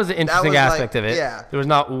 that was the interesting aspect of it. Yeah. There was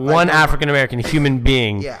not one African American human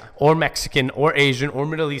being, or Mexican, or Asian, or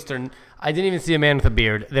Middle Eastern. I didn't even see a man with a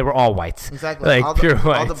beard. They were all whites. Exactly, like pure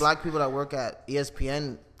whites. All the black people that work at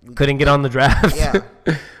ESPN couldn't get on the draft. Yeah,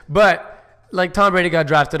 but like Tom Brady got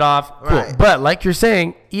drafted off. Cool. Right. But like you're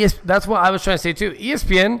saying, that's what I was trying to say too.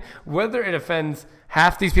 ESPN, whether it offends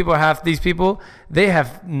half these people or half these people, they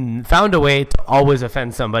have found a way to always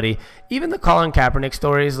offend somebody. Even the Colin Kaepernick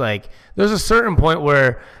stories, like there's a certain point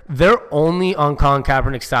where they're only on Colin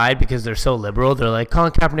Kaepernick's side because they're so liberal. They're like,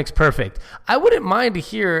 Colin Kaepernick's perfect. I wouldn't mind to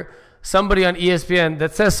hear somebody on ESPN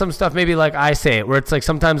that says some stuff maybe like I say it, where it's like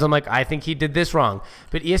sometimes I'm like, I think he did this wrong.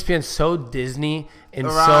 But ESPN's so Disney and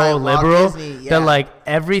so liberal that like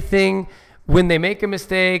everything... When they make a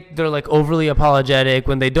mistake, they're like overly apologetic.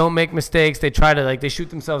 When they don't make mistakes, they try to they shoot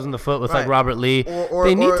themselves in the foot with like Robert Lee.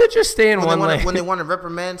 They need to just stay in one lane. When they want to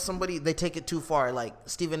reprimand somebody, they take it too far. Like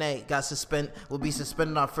Stephen A. will be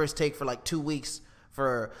suspended on First Take for like 2 weeks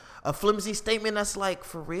for a flimsy statement that's like,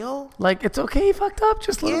 for real? Like, it's okay, he fucked up,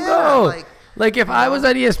 just let him go. Like if I was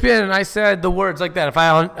at ESPN and I said the words like that, if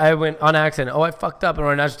I went on accident, I fucked up and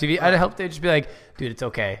we're on national TV, I'd hope they'd just be like, dude, it's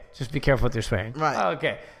okay. Just be careful with your swearing. Right. Oh,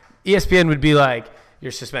 okay. ESPN would be like,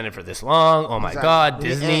 you're suspended for this long. Oh, my God,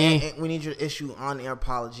 Disney. And we need your issue on-air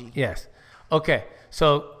apology. Yes. Okay.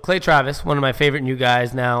 So, Clay Travis, one of my favorite new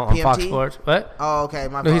guys now on Fox Sports. What? Oh, okay.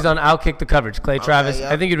 No, he's on Outkick the Coverage. Clay Travis.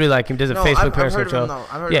 Yeah. I think you'd really like him. Does a Facebook Periscope show.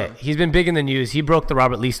 I've heard of him. He's been big in the news. He broke the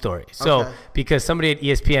Robert Lee story. So, because somebody at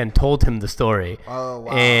ESPN told him the story. Oh,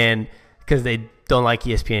 wow. And because they don't like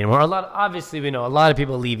ESPN anymore. Obviously, we know a lot of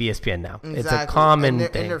people leave ESPN now. Exactly. It's a common thing.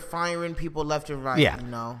 And they're firing people left and right. Yeah. You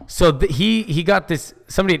know. So he got this.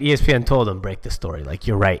 Somebody at ESPN told him, break the story. Like,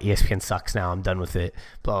 you're right. ESPN sucks now. I'm done with it.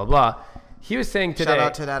 Blah blah blah. He was saying today. Shout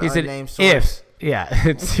out to that he said, unnamed source.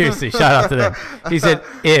 Seriously, shout out to them. He said,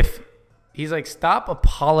 he's like, stop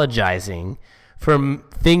apologizing for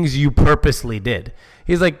things you purposely did.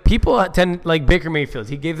 He's like, people tend, like Baker Mayfield.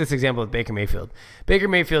 He gave this example with Baker Mayfield. Baker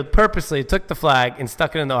Mayfield purposely took the flag and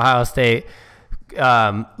stuck it in the Ohio State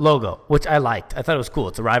logo, which I liked. I thought it was cool.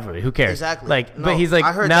 It's a rivalry. Who cares? Exactly. But he's like,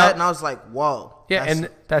 I heard now, that and I was like, whoa. Yeah, and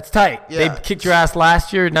that's tight. Yeah. They kicked your ass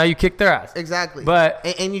last year. Now you kick their ass. Exactly. But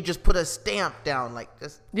and you just put a stamp down like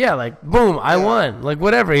this. Yeah, like, boom, I won. Like,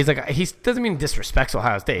 whatever. He's like, he doesn't mean disrespects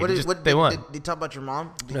Ohio State. They won. Did he talk about your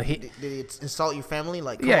mom? Did he insult your family?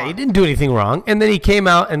 Like, yeah, he didn't do anything wrong. And then he came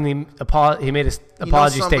out and he made an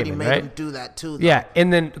apology statement, made right? him do that too. Though. Yeah,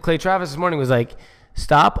 and then Clay Travis this morning was like,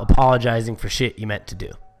 stop apologizing for shit you meant to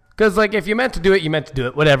do. Because, like, if you meant to do it, you meant to do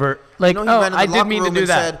it. Whatever. Like, I didn't mean to do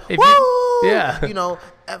that. Said, woo! Yeah. You know,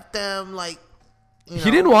 F them, like, you know. He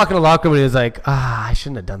didn't walk in the locker room and he was like, I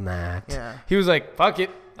shouldn't have done that. Yeah. He was like, fuck it.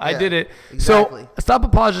 I did it. Exactly. So stop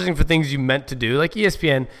apologizing for things you meant to do. Like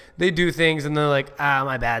ESPN, they do things and they're like,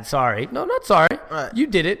 my bad, sorry. No, not sorry. Right. You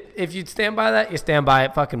did it. If you stand by that, you stand by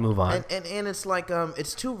it. Fucking move on. And it's like,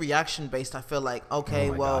 it's too reaction based. I feel like, okay,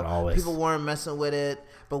 God, people weren't messing with it,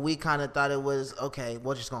 but we kind of thought it was okay.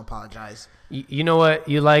 We're just gonna apologize. You know what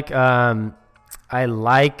you like? I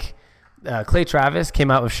like Clay Travis came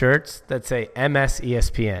out with shirts that say MS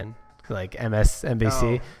ESPN. Like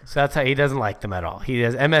MSNBC. Oh. So that's how he doesn't like them at all. He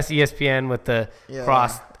does MS ESPN with the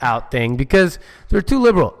crossed out thing because they're too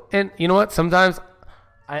liberal. And you know what? Sometimes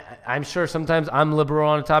I'm sure sometimes I'm liberal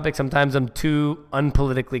on a topic. Sometimes I'm too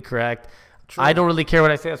unpolitically correct. True. I don't really care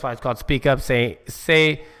what I say. That's why it's called speak up. Say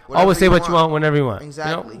always say what you want whenever you want.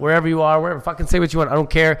 Exactly. You know, wherever you are, wherever, fucking say what you want. I don't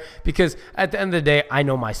care because at the end of the day, I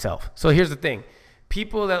know myself. So here's the thing.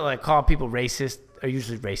 People that like call people racist are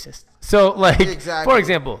usually racist. So like, for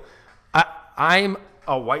example, I'm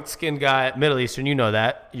a white-skinned guy, Middle Eastern. You know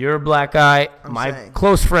that. You're a black guy,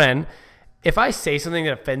 close friend. If I say something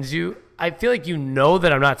that offends you, I feel like you know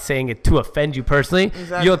that I'm not saying it to offend you personally.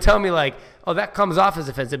 Exactly. You'll tell me like, oh, that comes off as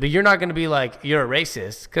offensive, but you're not going to be like, you're a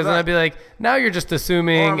racist. Because then I'd be like, now you're just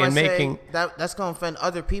assuming and making. That's going to offend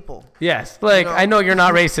other people. Yes. Like, I know you're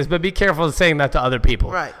not racist, but be careful of saying that to other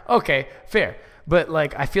people. Right. Okay, fair. But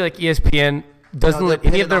like, I feel like ESPN doesn't let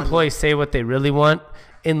any of their employees say what they really want.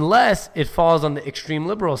 Unless it falls on the extreme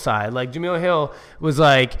liberal side. Like Jamil Hill was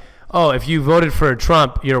like, oh, if you voted for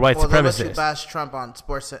Trump, you're a white supremacist. Well, let you bash Trump on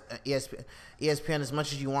sports ESPN as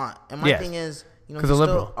much as you want. And my thing is, you know, he's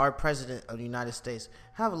still our president of the United States.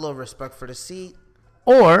 Have a little respect for the seat.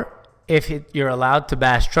 Or if you're allowed to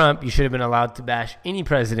bash Trump, you should have been allowed to bash any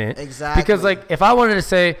president. Exactly. Because like if I wanted to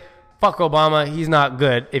say, fuck Obama, he's not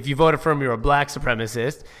good. If you voted for him, you're a black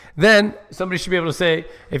supremacist. Then somebody should be able to say,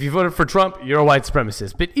 if you voted for Trump, you're a white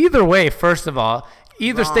supremacist. But either way, first of all,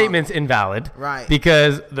 either statement's invalid. Right.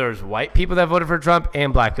 Because there's white people that voted for Trump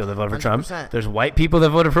and black people that voted for 100%. Trump. There's white people that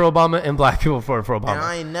voted for Obama and black people voted for Obama. And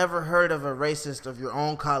I ain't never heard of a racist of your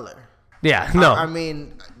own color. Yeah, no. I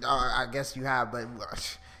mean, I guess you have, but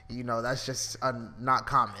you know, that's just not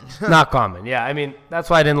common. Not common, yeah. I mean, that's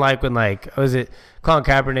why I didn't like when, like, was it Colin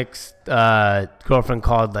Kaepernick's girlfriend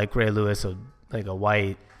called, like, Ray Lewis like a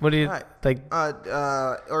white, what do you, like?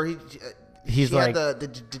 Or he's she like. had the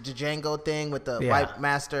Django thing with the white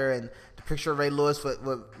master and the picture of Ray Lewis with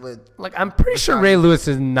like, I'm pretty sure Ray Lewis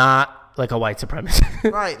is not, like, a white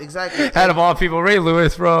supremacist. Right, exactly. Out of all people, Ray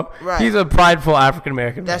Lewis, bro. Right. He's a prideful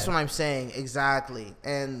African-American man. That's what I'm saying, exactly.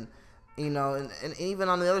 And, you know, and even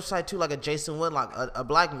on the other side, too, like a Jason Whitlock, a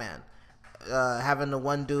black man, having the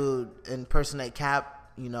one dude impersonate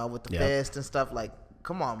Cap, you know, with the fist and stuff. Like,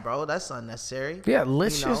 come on, bro. That's unnecessary. Yeah,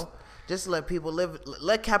 let's just let people live.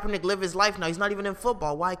 Let Kaepernick live his life now. He's not even in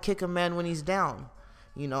football. Why kick a man when he's down?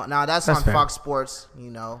 You know, now that's on fair. Fox Sports,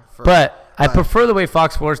 you know. But I prefer the way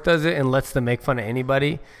Fox Sports does it and lets them make fun of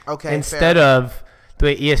anybody. Okay, instead of the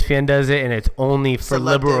way ESPN does it and it's only for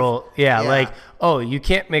selective. Liberal. Yeah, like, oh, you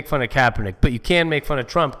can't make fun of Kaepernick, but you can make fun of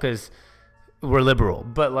Trump because we're liberal.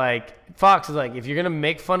 But, like, Fox is like, if you're going to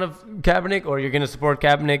make fun of Kaepernick or you're going to support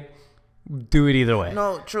Kaepernick, do it either way.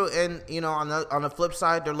 No, true. And, you know, on the flip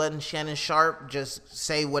side, they're letting Shannon Sharp just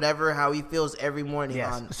say whatever, how he feels every morning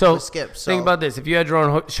on Skip. So think about this. If you had your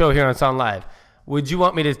own show here on Sound Live, would you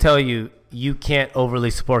want me to tell you you can't overly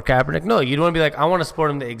support Kaepernick? No, you'd want to be like, I want to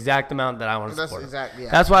support him the exact amount that I want to support him. Exactly.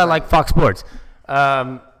 Yeah, that's why I like Fox Sports.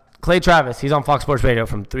 Clay Travis, he's on Fox Sports Radio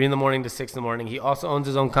from 3 in the morning to 6 in the morning. He also owns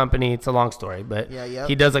his own company. It's a long story, but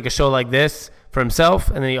he does like a show like this for himself,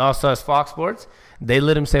 and then he also has Fox Sports. They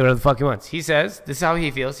let him say whatever the fuck he wants. He says, this is how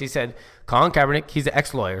he feels. He said, Colin Kaepernick, he's an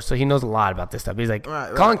ex-lawyer, so he knows a lot about this stuff. He's like,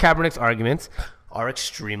 Colin Kaepernick's arguments are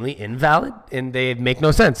extremely invalid, and they make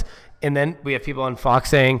no sense. And then we have people on Fox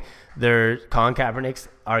saying Colin Kaepernick's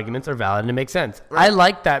arguments are valid and it makes sense. Right. I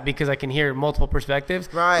like that because I can hear multiple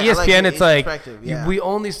perspectives. Right. ESPN, it's like, we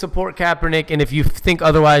only support Kaepernick, and if you think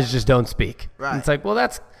otherwise, just don't speak. Right. And it's like, well,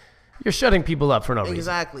 you're shutting people up for no reason.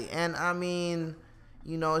 Exactly. And I mean,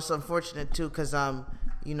 it's unfortunate too because Will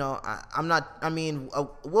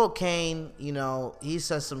Kane, he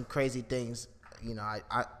says some crazy things.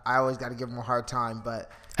 I always got to give him a hard time, but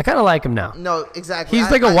I kind of like him now. No, exactly. He's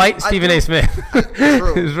like a white Stephen A. Smith.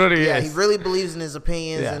 True. Is what he is. He really believes in his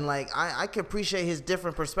opinions, and like I can appreciate his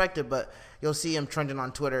different perspective, but you'll see him trending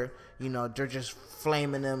on Twitter. They're just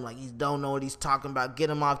flaming him like he don't know what he's talking about. Get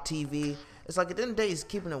him off TV. It's like at the end of the day, he's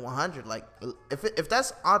keeping it 100. Like if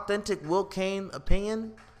that's authentic Will Kane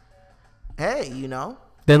opinion, hey,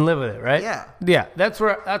 Then live with it, right? Yeah. That's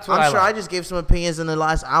what I'm sure I just gave some opinions in the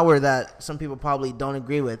last hour that some people probably don't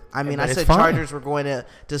agree with. I mean, I said Chargers were going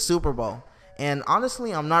to Super Bowl, and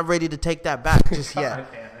honestly, I'm not ready to take that back just yet.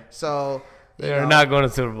 So they're not going to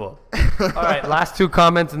Super Bowl. All right, last two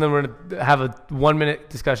comments, and then we're gonna have a 1-minute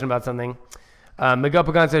discussion about something. Miguel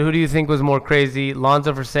Pagan said, "Who do you think was more crazy,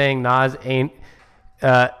 Lonzo for saying Nas ain't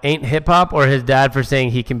hip hop, or his dad for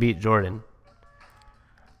saying he can beat Jordan?"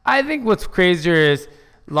 I think what's crazier is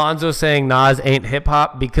Lonzo saying Nas ain't hip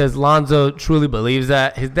hop because Lonzo truly believes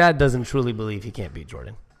that. His dad doesn't truly believe he can't beat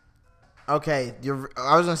Jordan. Okay,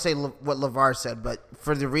 I was going to say what LeVar said, but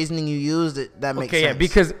for the reasoning you used, that makes sense. Yeah,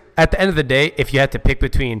 because at the end of the day, if you had to pick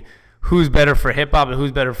between who's better for hip hop and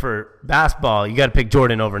who's better for basketball, you got to pick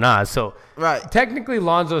Jordan over Nas. So technically,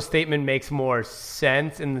 Lonzo's statement makes more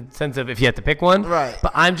sense in the sense of if you had to pick one. Right.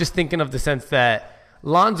 But I'm just thinking of the sense that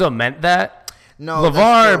Lonzo meant that. No,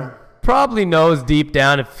 LeVar probably knows deep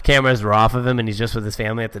down if cameras were off of him and he's just with his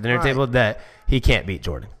family at the dinner table that he can't beat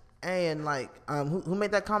Jordan. Hey, and like, who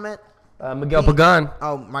made that comment? Miguel Pagan.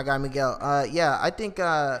 Oh, my guy Miguel. Yeah, I think,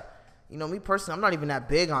 me personally, I'm not even that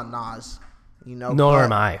big on Nas. Nor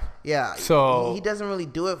am I. Yeah. So he doesn't really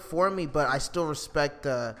do it for me, but I still respect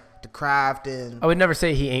the craft, and I would never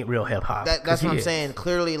say he ain't real hip hop. That's what I'm saying.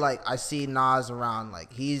 Clearly, like I see Nas around, like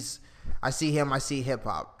I see him, I see hip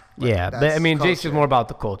hop. Like, but I mean, Jake's just more about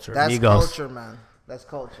the culture. That's Migos. Culture, man. That's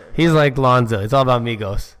culture. He's like Lonzo. It's all about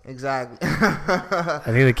Migos. Exactly. I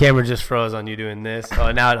think the camera just froze on you doing this.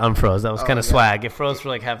 Oh, now it unfroze. That was kind of swag. It froze for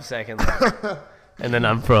like half a second, and then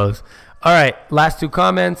unfroze. All right, last two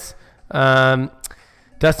comments. Dustin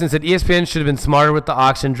said ESPN should have been smarter with the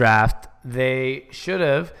auction draft. They should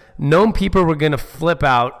have known people were going to flip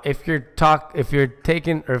out if you're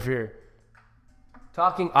talking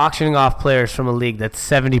auctioning off players from a league that's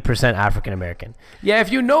 70% African American. Yeah,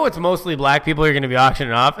 if you know it's mostly black people you're going to be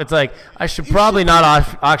auctioning off, it's like I should probably not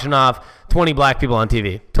auction off 20 black people on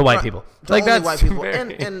TV to white people. Like that's white people.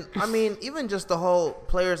 And I mean, even just the whole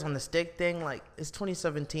players on the stick thing, like it's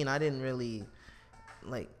 2017. I didn't really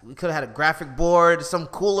we could have had a graphic board, some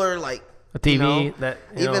cooler like a TV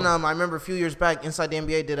I remember a few years back Inside the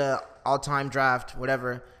NBA did a all-time draft,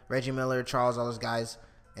 whatever, Reggie Miller, Charles, all those guys.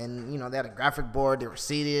 And, they had a graphic board. They were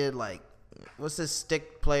seated. Like, what's this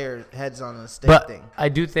stick player heads on a stick thing?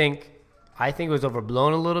 I think it was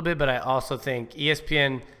overblown a little bit, but I also think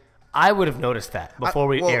ESPN, I would have noticed that before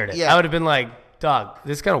we aired it. Yeah. I would have been like, dog,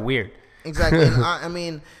 this is kind of weird. Exactly.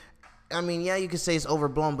 I mean, yeah, you could say it's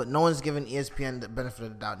overblown, but no one's giving ESPN the benefit of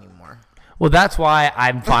the doubt anymore. Well, that's why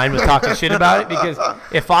I'm fine with talking shit about it, because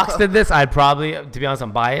if Fox did this, I'd probably, to be honest,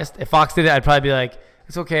 I'm biased. If Fox did it, I'd probably be like,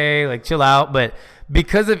 it's okay, like chill out. But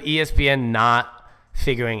because of ESPN not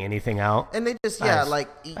figuring anything out, and they just I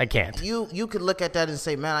can't. You could look at that and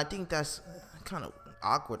say, man, I think that's kind of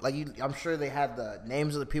awkward. Like I'm sure they had the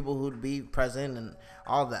names of the people who'd be present and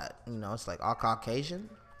all that. It's like all Caucasian.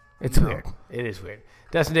 It's weird. It is weird.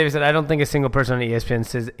 Dustin Davis said, I don't think a single person on ESPN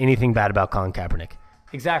says anything bad about Colin Kaepernick.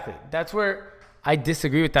 Exactly. That's where I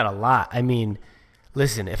disagree with that a lot. I mean,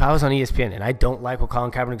 listen, if I was on ESPN and I don't like what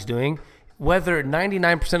Colin Kaepernick's doing, whether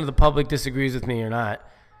 99% of the public disagrees with me or not,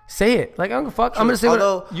 say it. Like, I don't give a fuck. I'm going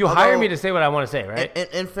to say hire me to say what I want to say, right?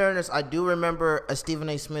 In fairness, I do remember a Stephen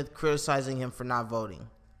A. Smith criticizing him for not voting.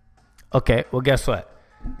 Okay, well, guess what?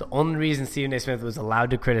 The only reason Stephen A. Smith was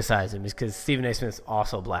allowed to criticize him is because Stephen A. Smith's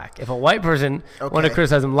also black. If a white person wanted to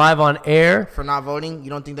criticize him live on air for not voting,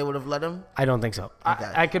 you don't think they would have let him? I don't think so.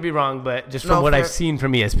 Okay. I could be wrong, but just from what I've seen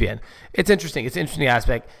from ESPN, it's interesting. It's an interesting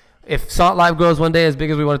aspect. if Salt Live grows one day as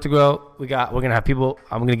big as we want it to grow, we're gonna have people.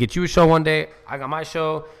 I'm gonna get you a show one day. I got my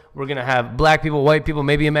show. We're gonna have black people, white people,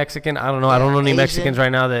 maybe a Mexican. I don't know. I don't know any Asian, Mexicans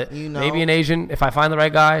right now. That maybe an Asian if I find the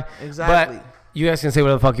right guy. Exactly. But you guys can say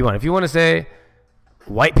whatever the fuck you want. If you want to say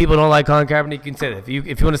white people don't like Colin Kaepernick, you can say that. If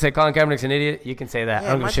you want to say Colin Kaepernick's an idiot, you can say that. I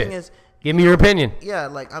don't give a shit. Give me your opinion. Yeah,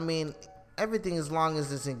 like I mean, everything as long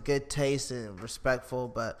as it's in good taste and respectful.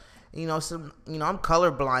 But I'm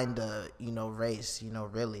colorblind to race.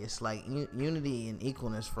 Really, it's like unity and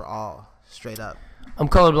equalness for all, straight up. I'm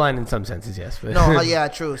colorblind in some senses, yes. But no, yeah,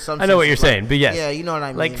 true. I know what you're saying, but yes. Yeah, you know what I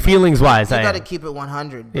mean. Like feelings-wise, you got to keep it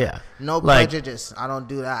 100. Yeah. No prejudice. I don't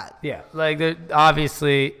do that. Yeah, like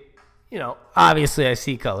obviously, obviously I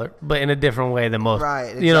see color, but in a different way than most.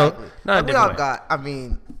 Right. Exactly. Not a different way. got. I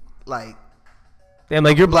mean, like. And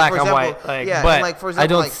like you're black, example, I'm white. Like, yeah, but like, for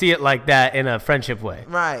example, I don't see it like that in a friendship way.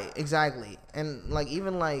 Right. Exactly. And like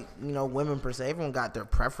even like women per se, everyone got their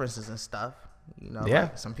preferences and stuff. Yeah.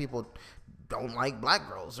 Like, some people don't like black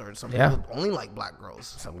girls, or some people only like black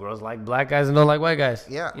girls. Some girls like black guys and don't like white guys.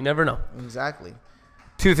 Yeah. You never know. Exactly.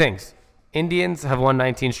 2 things. Indians have won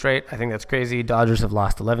 19 straight. I think that's crazy. Dodgers have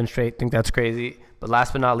lost 11 straight. I think that's crazy. But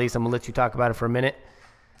last but not least, I'm going to let you talk about it for a minute.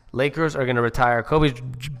 Lakers are going to retire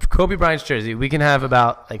Kobe Bryant's jersey. We can have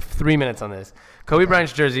about 3 minutes on this. Kobe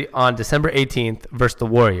Bryant's jersey on December 18th versus the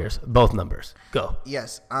Warriors. Both numbers. Go.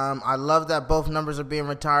 Yes. I love that both numbers are being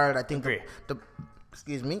retired. I think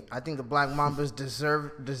I think the Black Mambas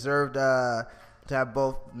deserved to have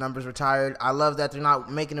both numbers retired. I love that they're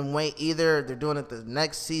not making them wait either. They're doing it the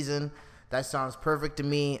next season. That sounds perfect to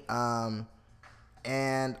me. And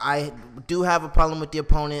I do have a problem with the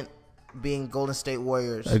opponent being Golden State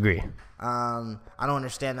Warriors. Agree. I don't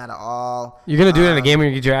understand that at all. You're going to do it in a game where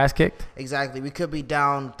you get your ass kicked? Exactly. We could be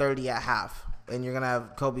down 30 at half, and you're going to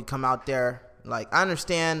have Kobe come out there. Like, I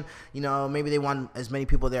understand, maybe they want as many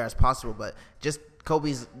people there as possible, but just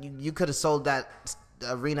Kobe's, you could have sold that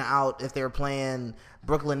arena out if they were playing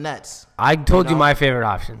Brooklyn Nets. I told you my favorite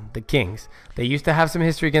option, the Kings. They used to have some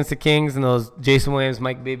history against the Kings and those Jason Williams,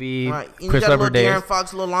 Mike Bibby, right. Chris Webber days. De'Aaron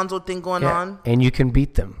Fox, little Lonzo thing going on. And you can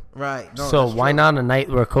beat them. Right. No, so why not a night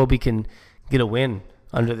where Kobe can get a win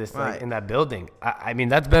under this in that building? I mean,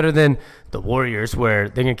 that's better than the Warriors where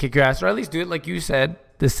they're going to kick your ass, or at least do it like you said.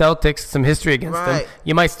 The Celtics, some history against them.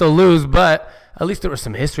 You might still lose, but at least there was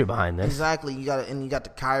some history behind this. Exactly. You got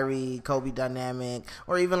the Kyrie, Kobe dynamic,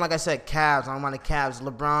 or even like I said, Cavs. I'm on the Cavs.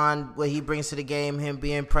 LeBron, what he brings to the game, him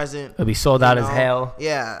being present. It'll be sold out as hell.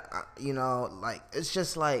 Yeah, like it's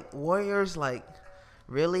just like Warriors, like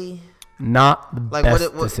really. Not the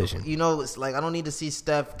best decision. It's like I don't need to see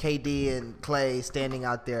Steph, KD, and Clay standing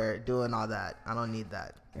out there doing all that. I don't need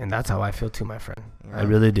that. And that's how I feel too, my friend. Yeah. I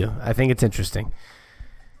really do. I think it's interesting.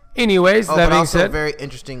 Anyways, that being said, very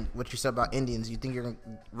interesting what you said about Indians. You think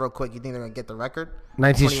real quick, you think they're gonna get the record?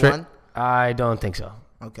 19 straight? I don't think so.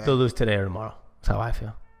 Okay. They'll lose today or tomorrow. That's how I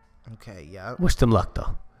feel. Okay, yeah. Wish them luck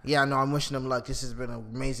though. Yeah, no, I'm wishing them luck. This has been an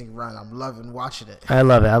amazing run. I'm loving watching it. I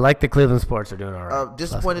love it. I like the Cleveland sports are doing all right.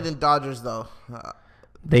 Disappointed in Dodgers though.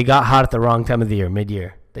 They got hot at the wrong time of the year,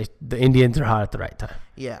 mid-year. The Indians are hot at the right time.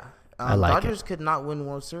 Yeah. I like Dodgers could not win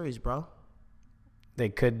World Series, bro. They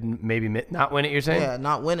could maybe not win it, you're saying? Yeah,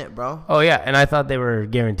 not win it, bro. Oh, yeah, and I thought they were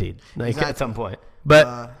guaranteed at some point.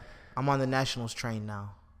 But I'm on the Nationals train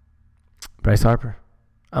now. Bryce Harper.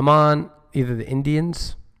 I'm on either the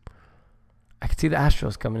Indians. I could see the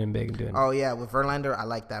Astros coming in big and doing it. Oh, yeah, with Verlander, I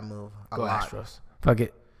like that move a lot. Astros. Fuck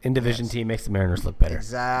it. In-division team makes the Mariners look better.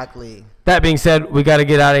 Exactly. That being said, we got to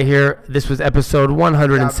get out of here. This was episode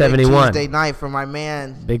 171. Big Tuesday night for my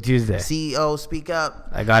man. Big Tuesday. CEO, speak up.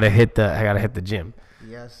 I gotta hit the gym.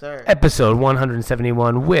 Yes, sir. Episode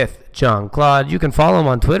 171 with John Claude. You can follow him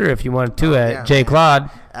on Twitter if you want to at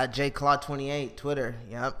jclaude. At jclaude28, Twitter.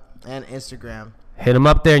 Yep. And Instagram. Hit him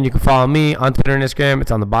up there, and you can follow me on Twitter and Instagram.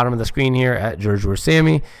 It's on the bottom of the screen here at Jarjour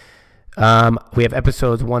Sami. We have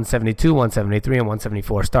episodes 172, 173, and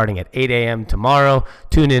 174 starting at 8 a.m. tomorrow.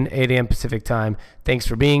 Tune in 8 a.m. Pacific time. Thanks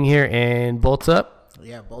for being here, and bolts up.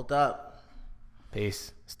 Yeah, bolt up.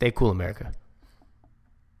 Peace. Stay cool, America.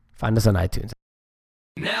 Find us on iTunes.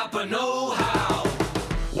 Napa know-how.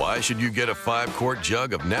 Why should you get a 5-quart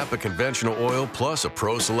jug of Napa conventional oil plus a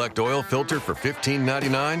Pro Select oil filter for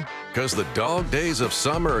 $15.99? Because the dog days of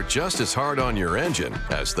summer are just as hard on your engine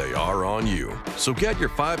as they are on you. So get your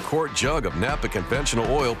 5-quart jug of Napa conventional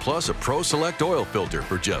oil plus a Pro Select oil filter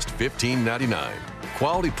for just $15.99.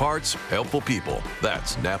 Quality parts, helpful people.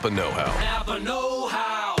 That's Napa know-how. Napa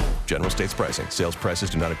know-how. General States pricing. Sales prices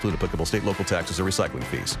do not include applicable state, local taxes, or recycling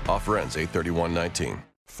fees. Offer ends 8/31/19.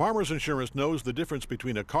 Farmers Insurance knows the difference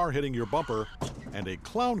between a car hitting your bumper and a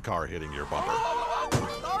clown car hitting your bumper.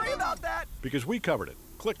 because we covered it.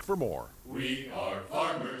 Click for more. We are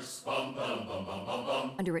farmers. Bum, bum, bum, bum, bum,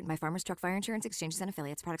 bum. Underwritten by Farmers Truck Fire Insurance Exchanges and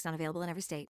Affiliates. Products not available in every state.